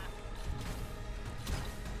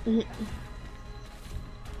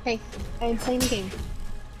 Hey, I'm playing a game.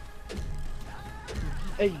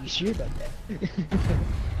 Hey, you sure about that?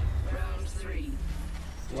 Round 3.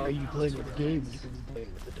 Why are you playing with the game when you can be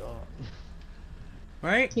playing with the dog?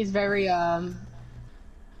 Right? He's very,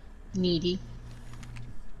 needy.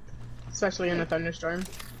 Especially in a thunderstorm.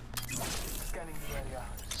 Scanning the area.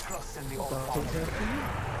 Trust in the Dog All-Father. takes care of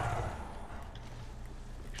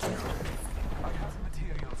you. I have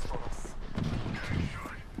materials for us.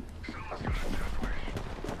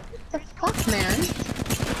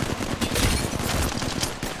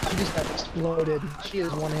 exploded. She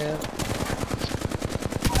is one hit.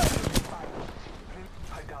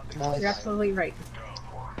 Nice. You're absolutely right.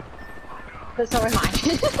 But so am I.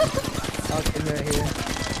 I'll come right here.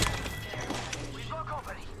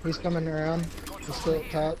 He's coming around. He's still up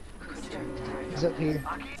top. He's up here.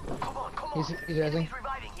 He's rezzing.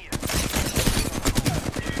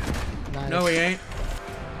 Nice. No, he ain't.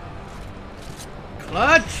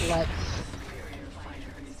 Clutch! Let's.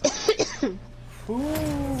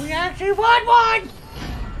 Ooh, we actually won one!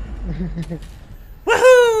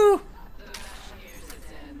 Woohoo!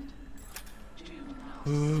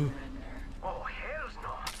 Ooh. Oh, hells no.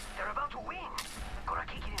 They're about to win. Gonna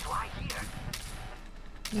kick it into high gear.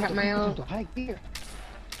 You got my own. High gear.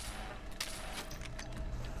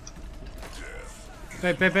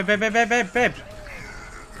 Babe.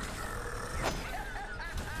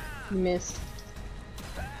 You missed.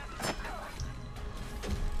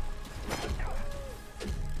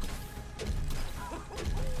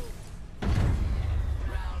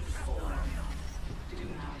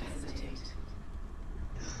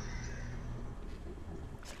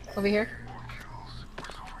 Over here.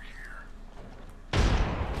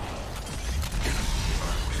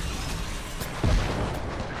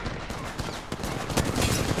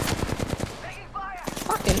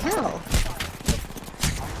 Fucking hell.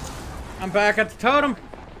 I'm back at the totem.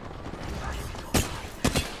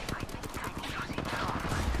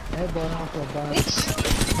 Head blown off a bunch.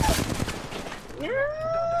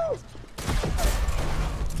 No!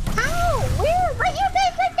 How? Where? Right here,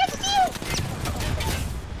 babe! Right next to you!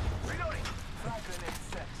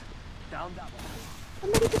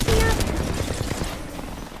 Somebody pick me up!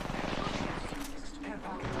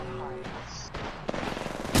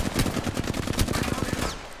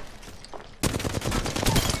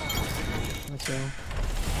 Let's go.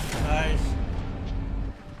 Nice.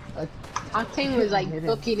 Octane was like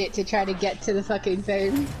booking it to try to get to the fucking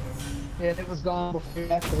thing. Yeah, it was gone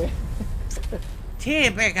before after it.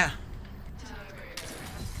 Teabagger.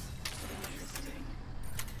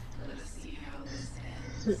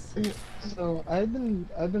 So I've been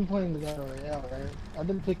playing the Battle Royale, right? I've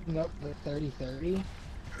been picking up the 30-30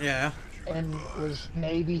 Yeah. and was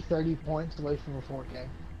maybe 30 points away from a 4K.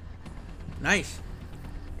 Nice.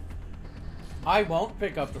 I won't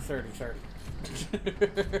pick up the 30-30.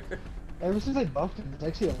 Ever since I buffed it, it's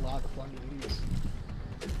actually a lot of fun to use.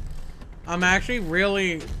 I'm actually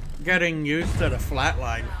really getting used to the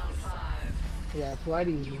flatline. Yeah,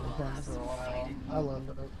 Flighty's been fun for a while. I love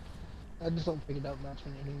it. I just don't pick it up much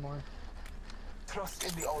anymore. Trust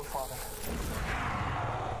in the All-Father.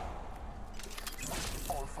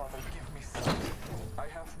 All-Father, give me sight. I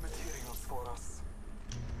have materials for us.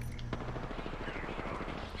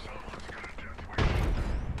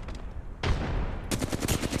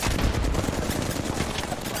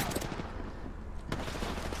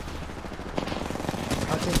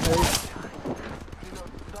 I think those.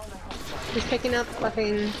 Just picking up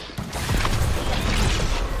fucking.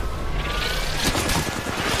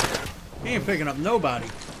 He ain't picking up nobody.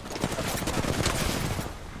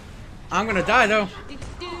 I'm gonna die though.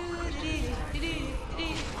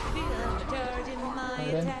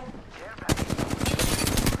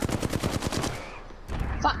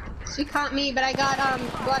 Fuck! She caught me, but I got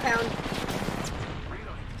Bloodhound.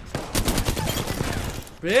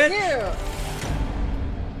 Bitch!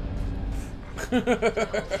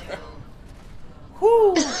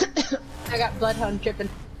 Whoo! I got Bloodhound tripping.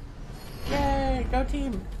 Yay! Go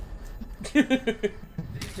team! We're about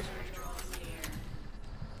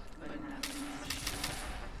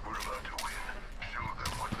to win. Show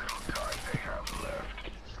them what little time they have left.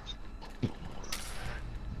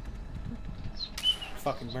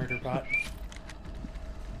 Fucking murder bot.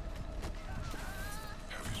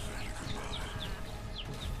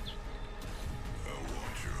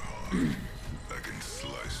 I can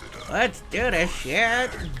slice it up. Let's do this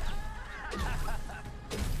shit!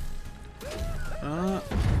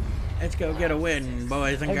 Let's go get a win,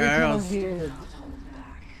 boys and girls.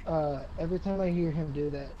 Every time I hear him do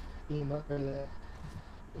that emote or that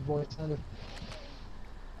voice sound,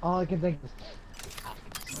 all I can think is.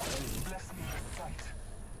 Bless me with sight.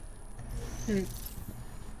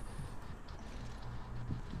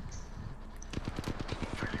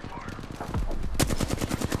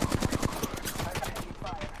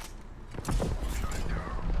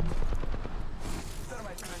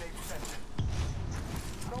 Thermite grenade sent.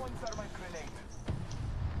 Throwing thermite grenade.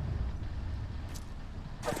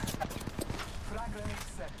 Frag grenade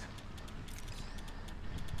set.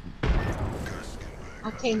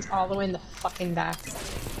 Octane's all the way in the fucking back.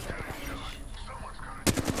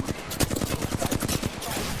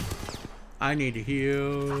 I need to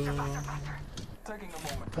heal. Taking a moment.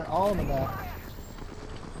 They're all in the back.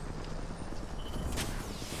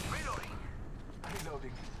 Reloading.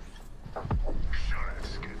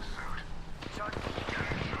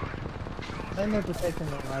 They know to take them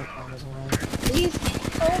the lifeline as well. He's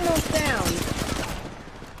almost down.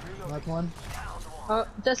 Like one. Oh,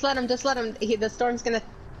 just let him. The storm's gonna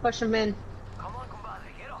push him in. Come on, compadre,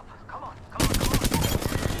 get up. Come on, come on, come on.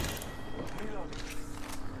 Reloading.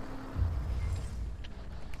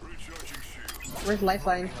 Recharging shield. Where's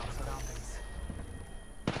lifeline?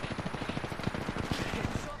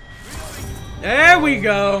 There we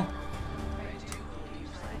go.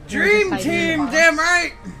 Dream Team, damn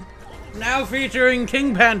right. Now featuring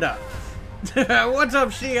King Panda. What's up,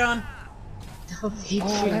 Shion? Oh,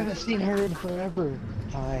 Oh, I haven't seen her in forever.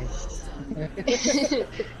 Hi.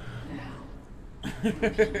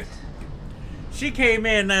 She came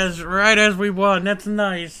in right as we won. That's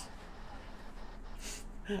nice.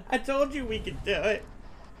 I told you we could do it.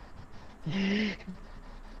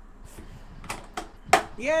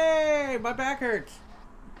 Yay! My back hurts.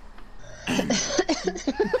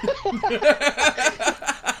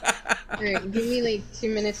 Alright, give me like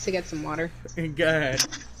 2 minutes to get some water. Go ahead.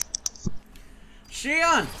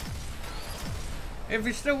 Shion! If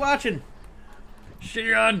you're still watching,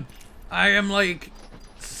 Shion, I am like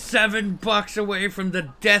 $7 away from the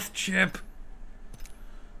death chip.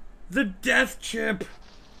 The death chip.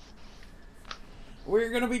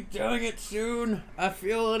 We're gonna be doing it soon. I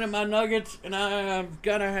feel it in my nuggets, and I'm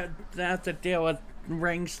gonna have to deal with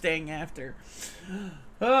ring sting after.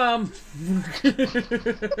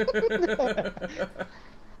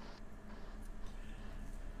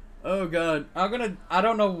 Oh god. I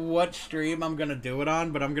don't know what stream I'm gonna do it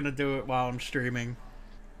on, but I'm gonna do it while I'm streaming.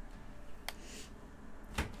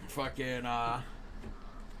 Fucking,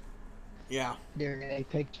 yeah. During an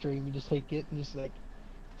Apex stream, you just take it and just like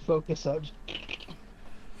focus up.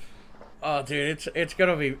 Oh dude, it's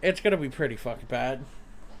gonna be pretty fucking bad.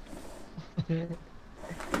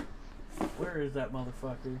 Where is that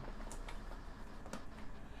motherfucker?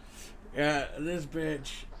 Yeah, this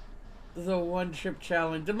bitch. The one chip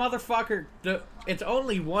challenge. The motherfucker, it's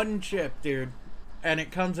only one chip, dude. And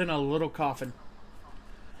it comes in a little coffin.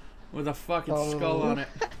 With a fucking skull on it.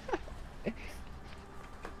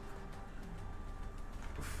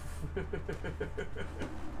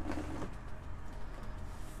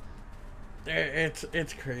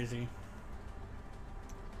 It's crazy.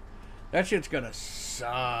 That shit's gonna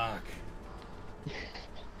suck.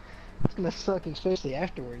 It's gonna suck, especially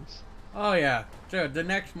afterwards. Oh yeah, dude. The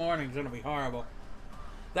next morning's gonna be horrible.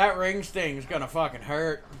 That ring sting's gonna fucking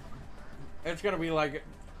hurt. It's gonna be like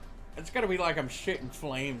I'm shitting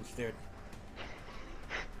flames, dude.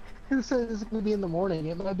 Who says it's gonna be in the morning?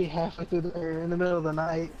 It might be halfway through or in the middle of the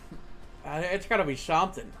night. It's gonna be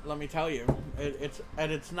something. Let me tell you.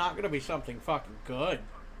 It's not gonna be something fucking good.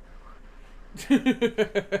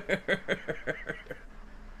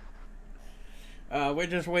 We're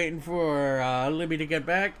just waiting for Libby to get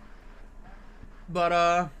back. But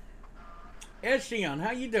yeah, Shion,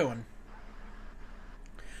 how you doing?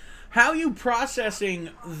 How you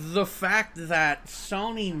processing the fact that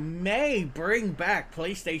Sony may bring back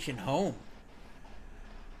PlayStation Home?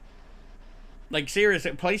 Like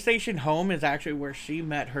seriously, PlayStation Home is actually where she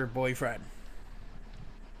met her boyfriend.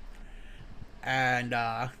 And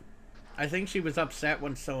I think she was upset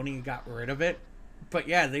when Sony got rid of it. But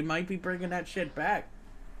yeah, they might be bringing that shit back.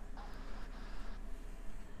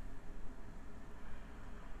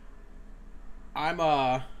 I'm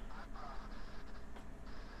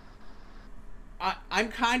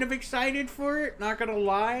kind of excited for it, not gonna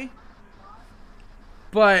lie.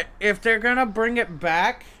 But if they're gonna bring it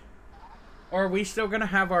back, are we still gonna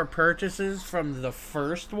have our purchases from the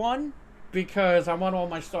first one? Because I want all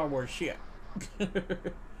my Star Wars shit.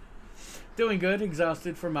 Doing good,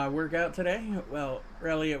 exhausted from my workout today. Well,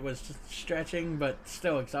 really it was just stretching, but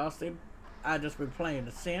still exhausted. I just been playing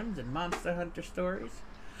The Sims and Monster Hunter Stories.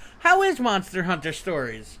 How is Monster Hunter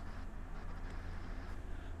Stories?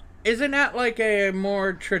 Isn't that like a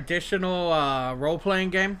more traditional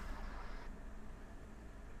role-playing game?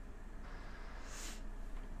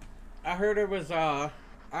 I heard it was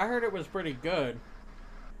pretty good.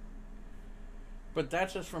 But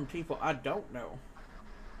that's just from people I don't know.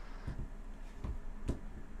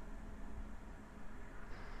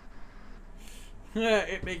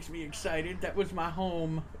 It makes me excited. That was my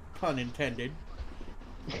home, pun intended.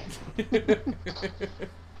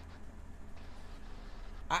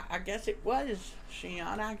 I guess it was,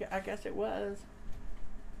 Shion. I guess it was.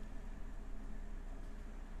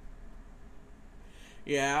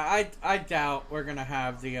 Yeah, I doubt we're gonna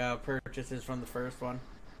have the purchases from the first one.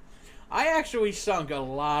 I actually sunk a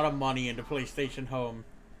lot of money into PlayStation Home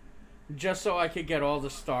just so I could get all the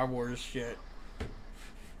Star Wars shit.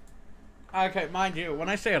 Okay, mind you, when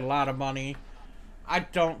I say a lot of money, I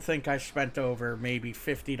don't think I spent over maybe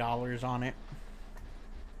 $50 on it.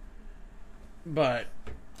 But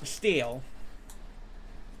still,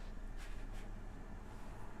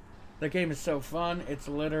 the game is so fun. It's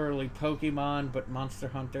literally Pokemon but Monster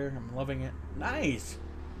Hunter. I'm loving it. Nice.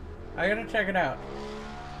 I gotta check it out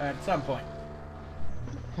at some point.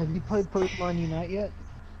 Have you played Pokemon Unite yet?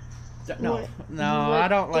 No, What? no, What I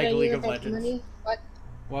don't like did I League hear of about Legends. Money? What?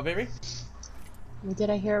 What, baby? What did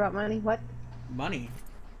I hear about money? What? Money.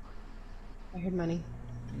 I heard money.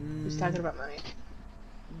 Who's talking about money?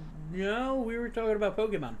 No, we were talking about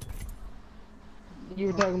Pokemon. You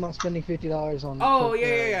were talking about spending $50 on. Oh,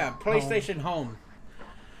 yeah. PlayStation Home.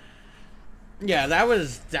 Yeah, that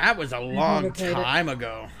was a long time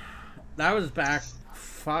ago. That was back,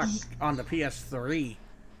 on the PS3.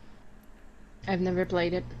 I've never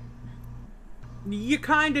played it. You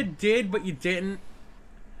kind of did, but you didn't.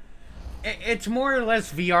 It's more or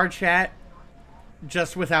less VR chat,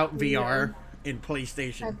 just without VR in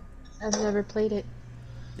PlayStation. I've never played it.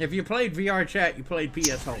 If you played VR chat, you played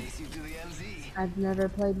PS Home. I've never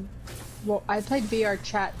played. Well, I played VR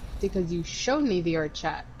chat because you showed me VR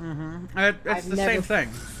chat. It's the same thing.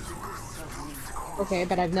 Okay,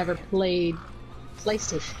 but I've never played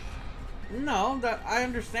PlayStation. No, I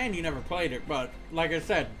understand you never played it, but like I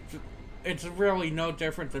said, it's really no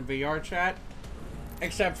different than VR chat,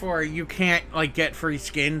 except for you can't like get free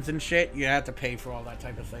skins and shit. You have to pay for all that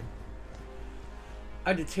type of thing.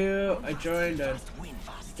 I did too. I joined a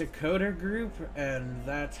Dakota group, and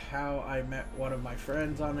that's how I met one of my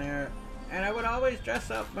friends on there. And I would always dress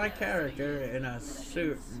up my character in a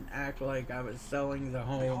suit and act like I was selling the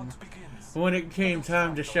home. When it came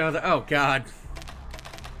time to show the... Oh, God.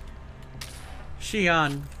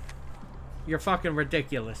 Shion, you're fucking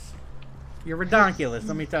ridiculous. You're redonkulous,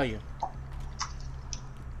 let me tell you.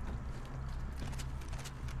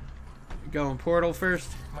 Going portal first?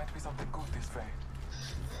 Might be something good this way.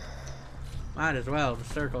 Might as well. The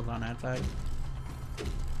circle's on that side.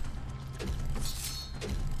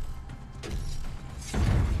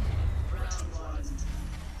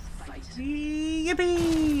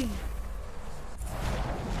 Yippee!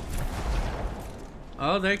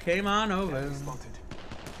 Oh, they came on over. Spotted.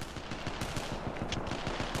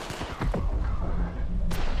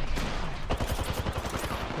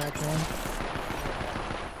 Back one.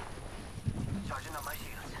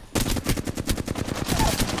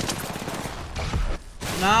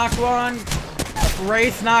 Knock one.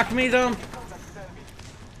 Wraith knocked me though.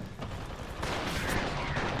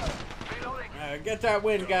 Get that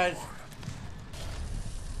win, guys.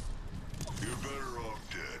 You're better off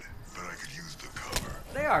dead, but I could use the cover.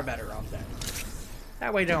 They are better off that.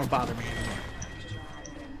 That way they don't bother me anymore.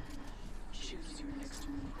 Choose your next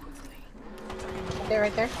move quickly. They're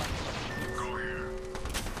right there. Go here.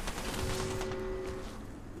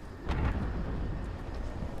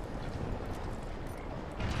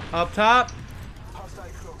 Up top. Hostile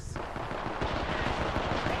close.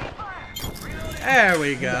 There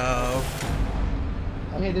we go.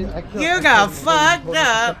 I killed, You got fucked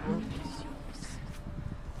up.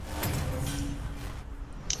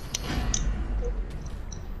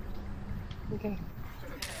 Okay.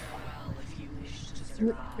 Well, if you wish to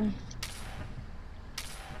survive.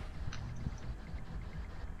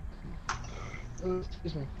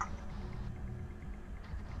 Excuse me.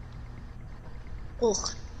 Ugh.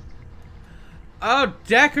 Oh,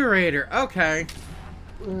 decorator. Okay.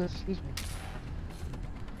 Excuse me.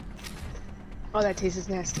 Oh, that tastes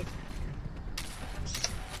nasty.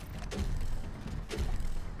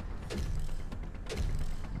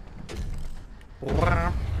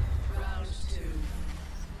 Round 2.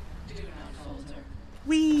 Do not falter.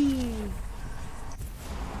 Wee.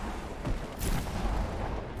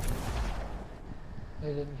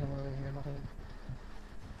 They didn't come over here, nothing.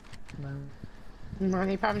 No. No,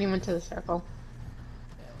 he probably went to the circle.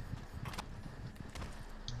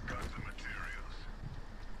 Got some materials.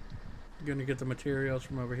 Gonna get the materials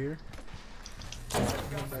from over here. Bring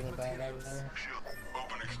it back over there. Shield.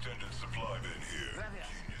 Open extended supply bin here.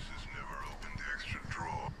 Geniuses never opened the extra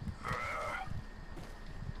drawer.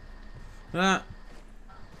 Ah.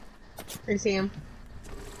 I see him.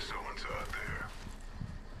 Someone's out there.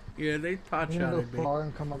 Yeah, they pot I'm gonna shotted go me. far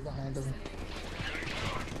and come up behind him.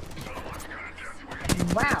 Someone's got a death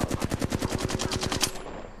wing. Wow.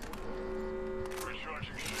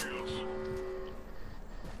 Recharging shields.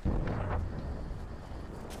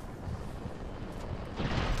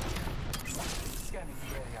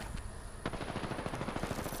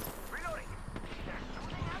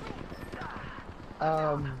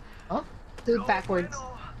 Huh? Do it backwards. Okay.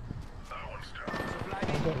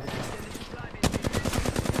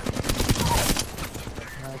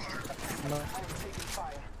 Nice. No. I'm taking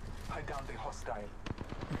fire. I downed the hostile.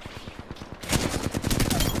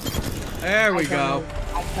 There we I go.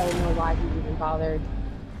 don't know why he even bothered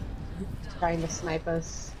trying to snipe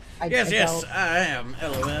us. Yes, I yes, don't. I am.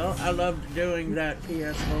 LOL. I loved doing that.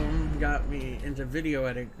 PS Home got me into video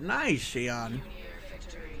editing. Nice, Xion.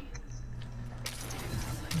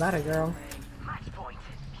 That a girl.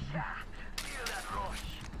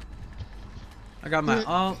 I got my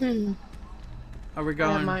ult. Are we Yeah,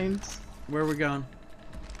 going? mine's Where are we going?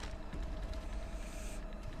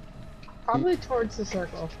 probably towards the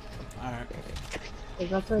circle. Alright. 'Cause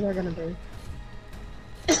that's where they're gonna be.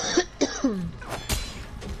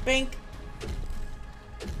 Bink.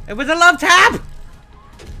 It was a love tap!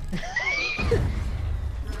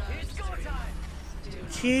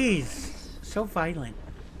 Jeez. So violent.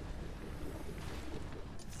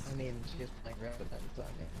 I mean, she's playing Revenant, so I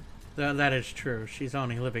mean. That is true. She's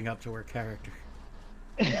only living up to her character.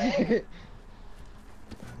 Right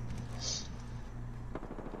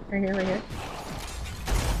here, right here.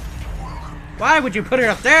 Why would you put it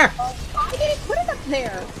up there? I didn't put it up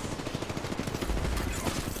there!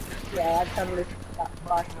 Yeah, I totally got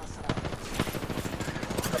fucked.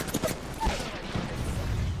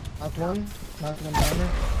 Knocked one. Knocked one down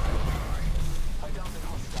there. I downed the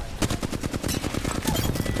hostile.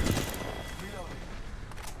 Reloading.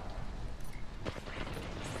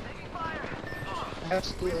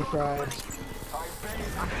 Absolutely fried.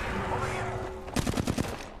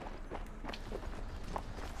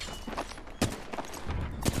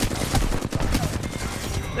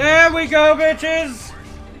 There we go, bitches!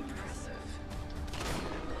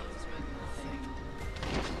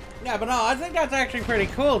 Yeah, but no, I think that's actually pretty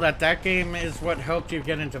cool that that game is what helped you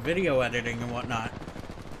get into video editing and whatnot.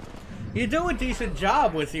 You do a decent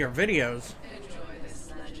job with your videos.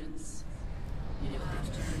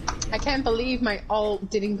 I can't believe my ult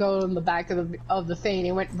didn't go in the back of the thing.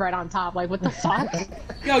 It went right on top. Like, what the fuck?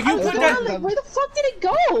 Yo, you put that. Like, where the fuck did it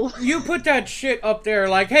go? You put that shit up there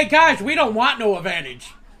like, hey guys, we don't want no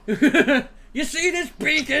advantage. You see this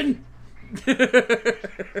beacon?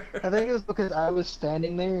 I think it was because I was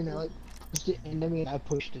standing there and it like pushed it into me and I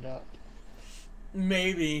pushed it up.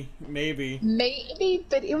 Maybe. Maybe,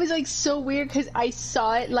 but it was like so weird because I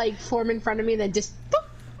saw it like form in front of me and then just. Boop.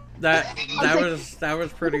 That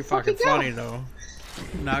was pretty fucking funny though.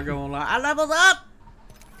 Not gonna lie, I leveled up.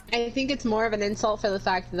 I think it's more of an insult for the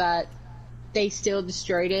fact that they still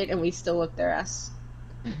destroyed it and we still whipped their ass.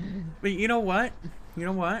 But you know what? You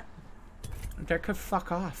know what? They could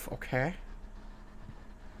fuck off, okay?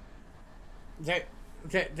 They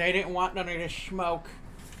didn't want none of this smoke.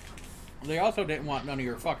 They also didn't want none of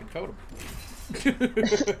your fucking totem.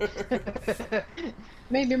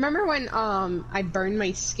 Maybe remember when I burned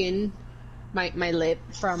my skin, my lip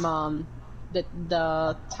from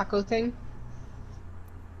the taco thing?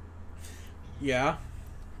 Yeah.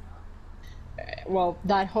 Well,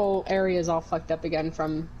 that whole area is all fucked up again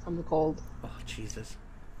from the cold. Oh Jesus.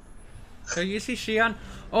 So you see Xion?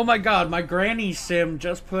 Oh my god, my granny sim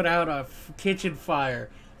just put out a kitchen fire.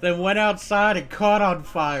 Then went outside and caught on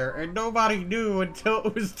fire. And nobody knew until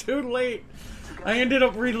it was too late. I ended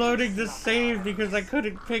up reloading the save because I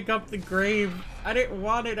couldn't pick up the grave. I didn't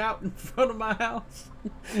want it out in front of my house.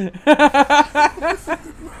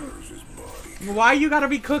 Why you gotta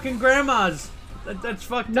be cooking grandmas? That's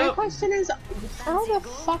fucked My up. question is, how the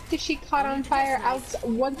fuck did she caught on fire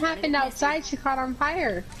what happened outside she caught on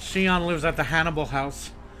fire? Xion lives at the Hannibal house.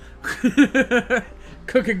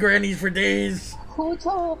 Cooking grannies for days. Who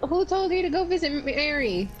told you to go visit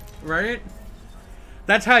Mary? Right?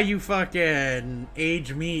 That's how you fucking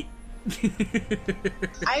age meat.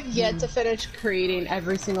 I've yet to finish creating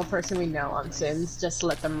every single person we know on Sims. Just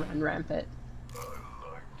let them run rampant.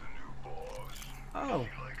 Oh.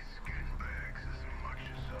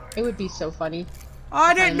 It would be so funny.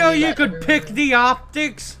 I didn't know you could pick the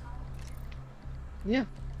optics. Yeah.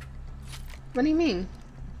 What do you mean?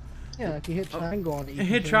 Yeah, if you hit triangle on it. You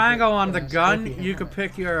Hit can triangle on the change gun, scope you have could on it.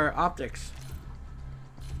 pick your optics.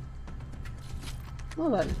 Well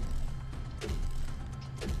then.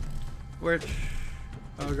 Which...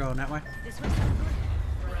 Oh, we're going that way?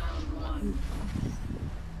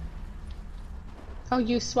 Oh,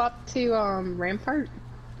 you swapped to Rampart?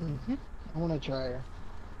 Mm-hmm. I want to try her.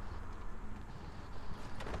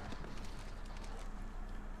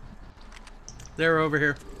 They're over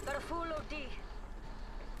here. Got a full OD.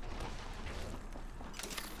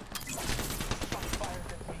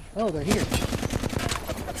 Oh, they're here.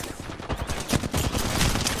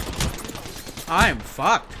 I am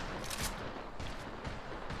fucked.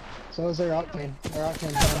 So is their Octane. Their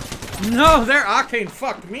Octane's done. No, their Octane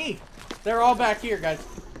fucked me. They're all back here, guys.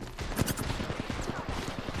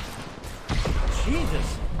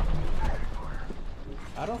 Jesus.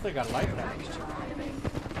 I don't think I like that.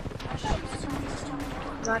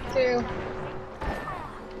 Not two.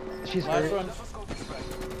 She's Last hurt. one.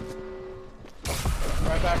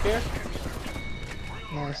 Right back here.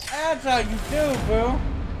 Nice. That's how you do, boo.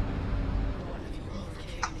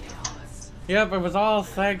 Yep, it was all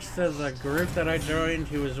thanks to the group that I joined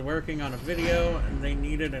who was working on a video and they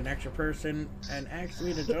needed an extra person and asked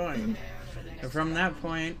me to join. And from that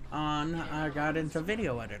point on, I got into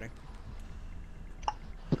video editing.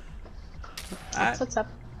 That's what's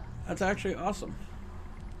up. That's actually awesome.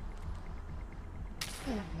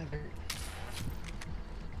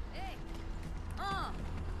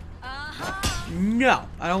 No,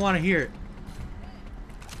 I don't want to hear it.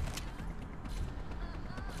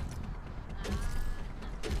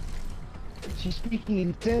 She's speaking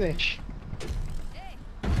in Finnish.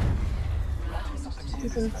 She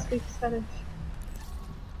doesn't speak Spanish.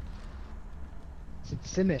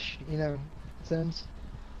 It's Simish, you know, Sims.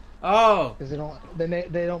 Oh, Because they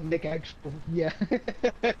don't make actual, yeah.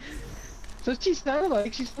 So she sounded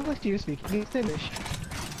like she was speaking in Finnish.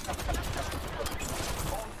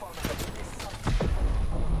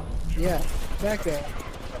 Yeah, back there.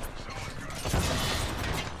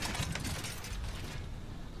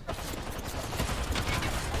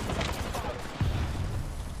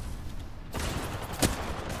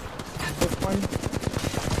 This one.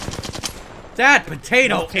 that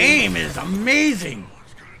potato aim is amazing.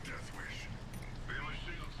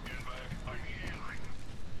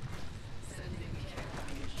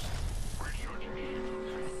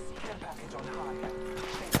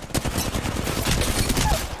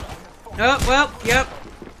 Oh, well, yep.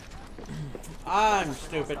 I'm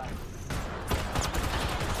stupid.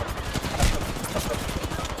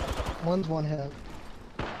 One's one hit.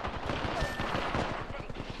 I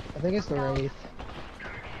think it's the Wraith.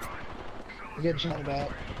 You get shot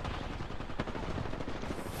back.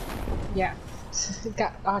 Yeah.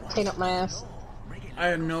 Got Octane up my ass. I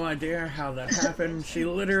had no idea how that happened. She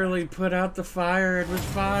literally put out the fire and was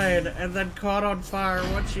fine, and then caught on fire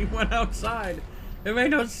once she went outside. It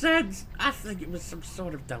made no sense. I think it was some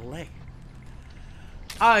sort of delay.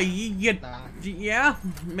 Yeah,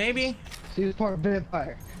 maybe. She was part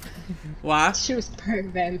vampire. Why? She was part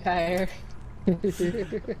vampire.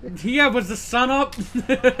 Yeah, was the sun up?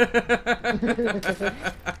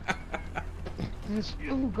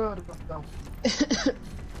 Oh god.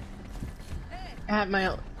 At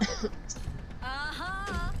my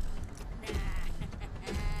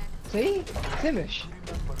See? Simish.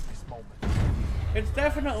 It's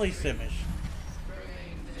definitely Simish.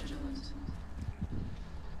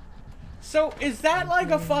 So, is that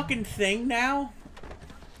like a fucking thing now?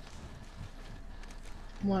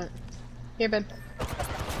 What? Here, Ben.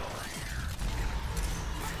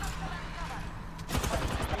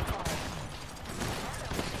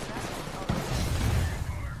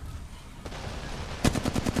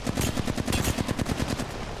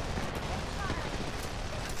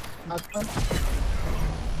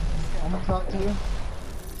 I'm gonna talk to you.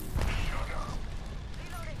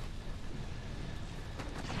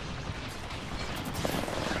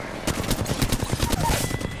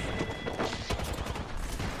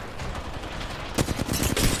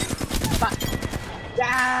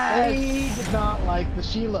 I did not like the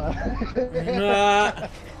Sheila.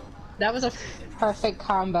 That was a perfect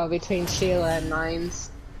combo between Sheila and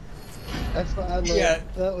Mines. That's what I love. Yeah.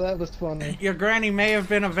 That was funny. Your granny may have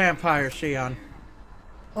been a vampire, Shion.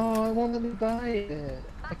 Oh, I won't let me buy it.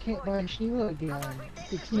 I can't buy Sheila again.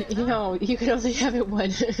 You know, you can only have it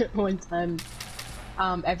one time,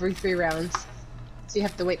 every 3 rounds. So you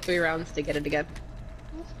have to wait 3 rounds to get it again.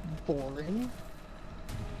 That's boring.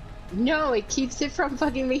 No, it keeps it from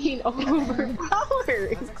fucking being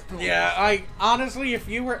overpowered. Yeah, honestly, if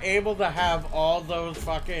you were able to have all those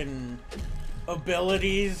fucking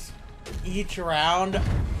abilities each round,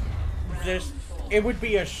 it would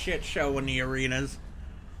be a shit show in the arenas.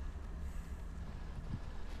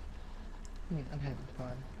 I mean, I'm having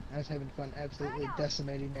fun. I was having fun absolutely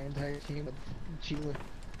decimating their entire team with Sheila.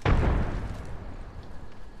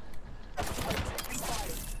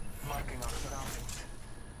 Marking our surroundings.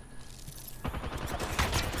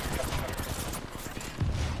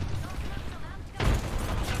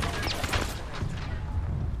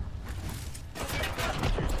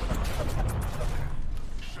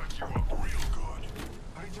 Shut you up real good.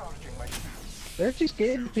 Recharging my shields. They're too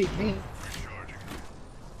scared to peek me. Recharging.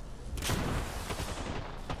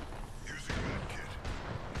 Using that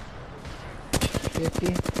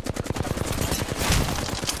 50.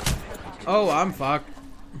 Oh, I'm fucked.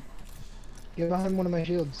 Get behind one of my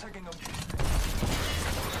shields.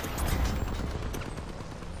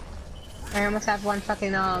 I almost have one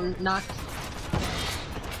fucking knocked.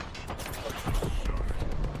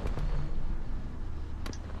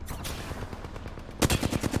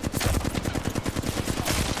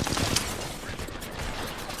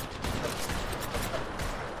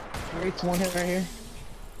 It's one hit right here.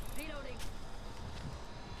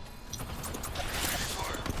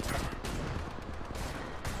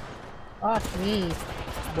 Fuck me.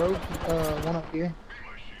 Broke one up here.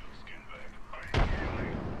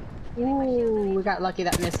 Ooh, we got lucky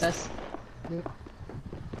that missed us. Yep.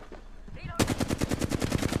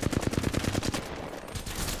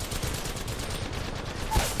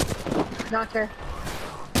 Knocked her.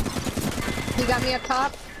 He got me up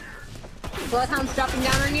top. Bloodhound's dropping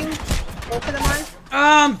down on you. Both of them are.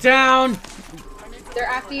 I'm down. They're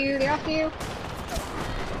after you. They're after you.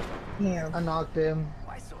 Yeah. I knocked him.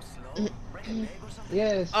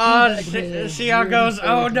 Yes. See how it goes.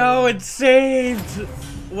 Oh no, it's saved.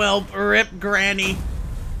 Well, rip Granny.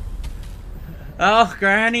 Oh,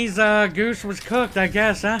 Granny's goose was cooked, I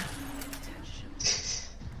guess, huh?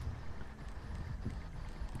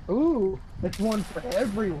 Ooh, it's one for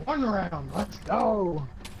every one round. Let's go.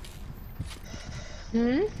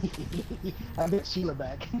 Hmm? I get Sheila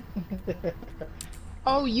back.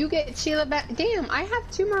 Oh, you get Sheila back. Damn, I have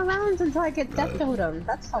 2 more rounds until I get Death Totem.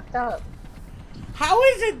 That's fucked up. How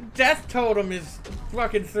is it Death Totem is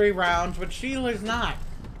fucking 3 rounds, but Sheila's not?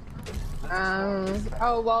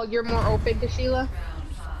 Oh, well, you're more open to Sheila?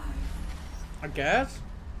 I guess.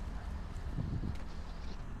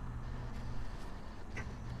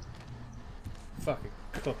 Fucking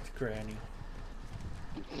cooked Granny.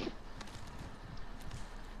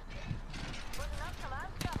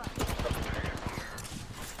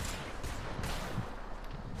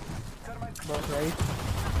 Both right.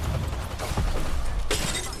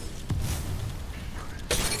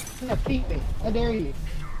 Yeah, beat me. I dare you.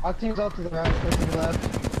 Octane's off to the right, to the left.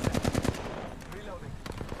 Reloading.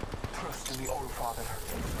 Trust in the All Father.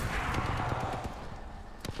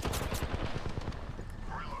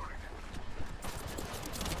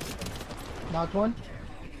 Knocked one.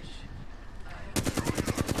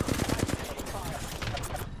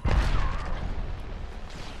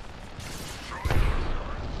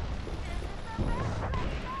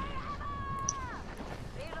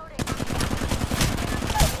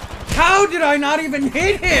 How did I not even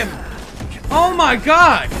hit him? Oh my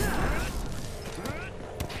god!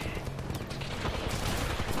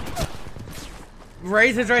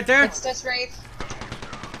 Wraith is right there? It's just Wraith.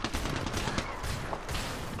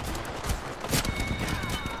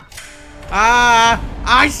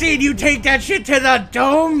 I seen you take that shit to the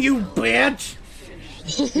dome, you bitch!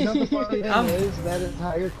 You know the funny thing is, that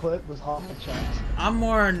entire clip was off the charts. I'm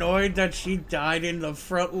more annoyed that she died in the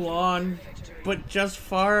front lawn, but just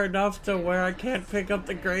far enough to where I can't pick up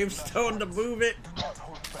the gravestone to move it.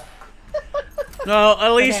 Well,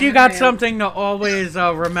 at least you got something to always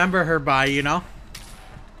remember her by, you know?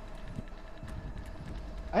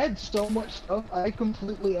 I had so much stuff. I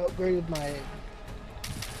completely upgraded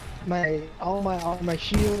all my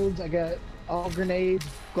shields. I got all grenades,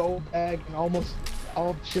 gold bag, and almost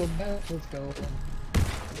all shield bags. Let's go.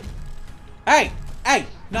 Hey! Hey!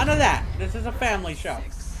 None of that! This is a family show.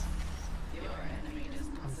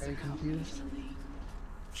 I'm very confused.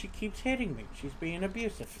 She keeps hitting me. She's being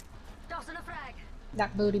abusive. Tossing a frag.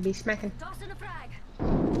 That booty be smacking. Tossing a frag.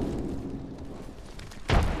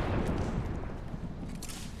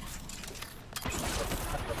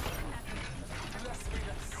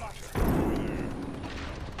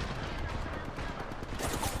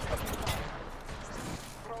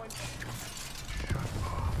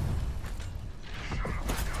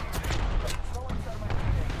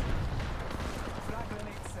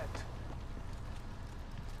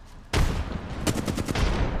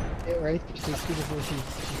 Right? She's before she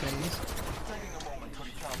pays. Taking a moment to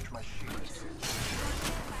recharge my shields.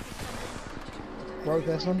 Broke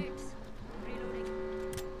this one.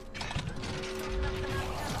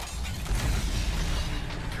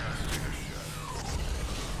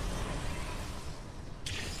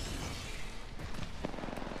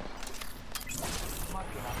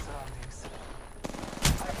 Marking our surroundings.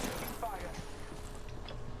 I'm taking fire.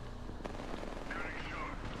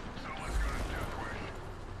 Someone's got a death wish.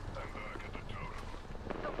 I'm back at the totem.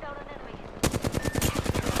 Took down an enemy.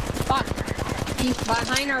 Fuck. He's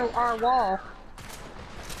behind our wall.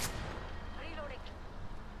 Reloading.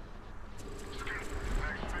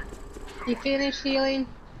 He finished healing.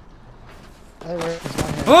 I worked this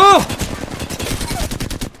one. Oh!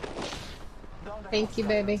 Thank you,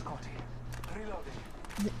 baby. Scotty.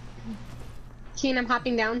 Reloading. Keen, I'm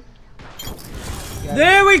hopping down.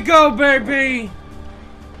 There we go, baby!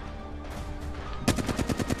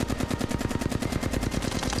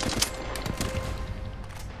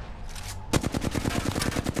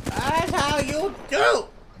 That's how you do! Well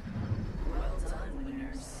done,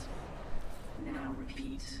 winners. Now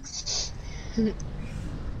repeat.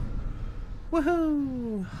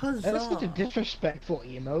 Woohoo! Huzzah! That is such a disrespectful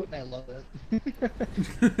emote, and I love it.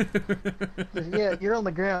 Yeah, you're on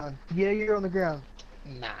the ground. Yeah, you're on the ground.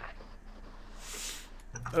 Nah.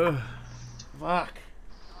 Ugh. Fuck.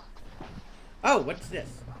 Oh, what's this?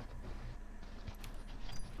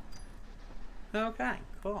 Okay,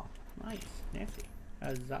 cool. Nice. Nifty.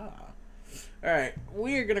 Huzzah. Alright,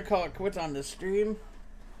 we are gonna call it quits on the stream.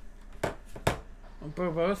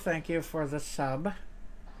 Boo-boo, thank you for the sub.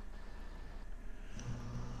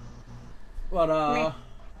 But,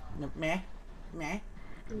 meh.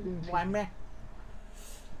 Why meh?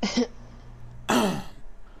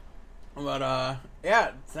 But,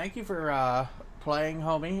 yeah, thank you for, playing,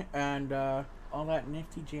 homie, and, all that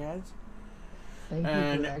nifty jazz. Thank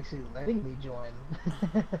you for actually letting me join.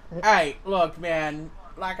 Hey, look, man,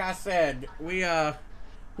 like I said, we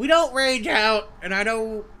don't rage out, and I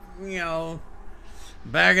know, you know,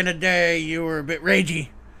 back in the day, you were a bit ragey.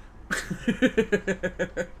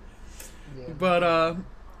 Yeah. But,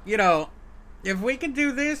 you know, if we can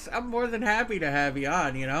do this, I'm more than happy to have you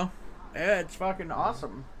on, you know? Yeah, it's fucking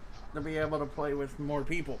awesome to be able to play with more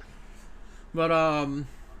people. But, other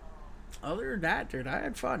than that, dude, I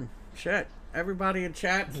had fun. Shit. Everybody in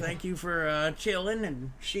chat, thank you for, chilling,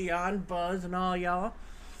 and Shion, Buzz, and all y'all.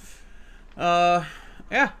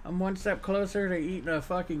 Yeah, I'm one step closer to eating a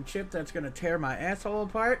fucking chip that's gonna tear my asshole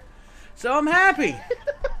apart. So I'm happy.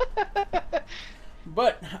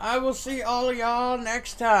 But I will see all of y'all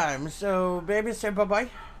next time. So, baby, say bye-bye.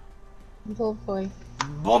 Oh boy.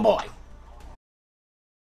 Bye-bye.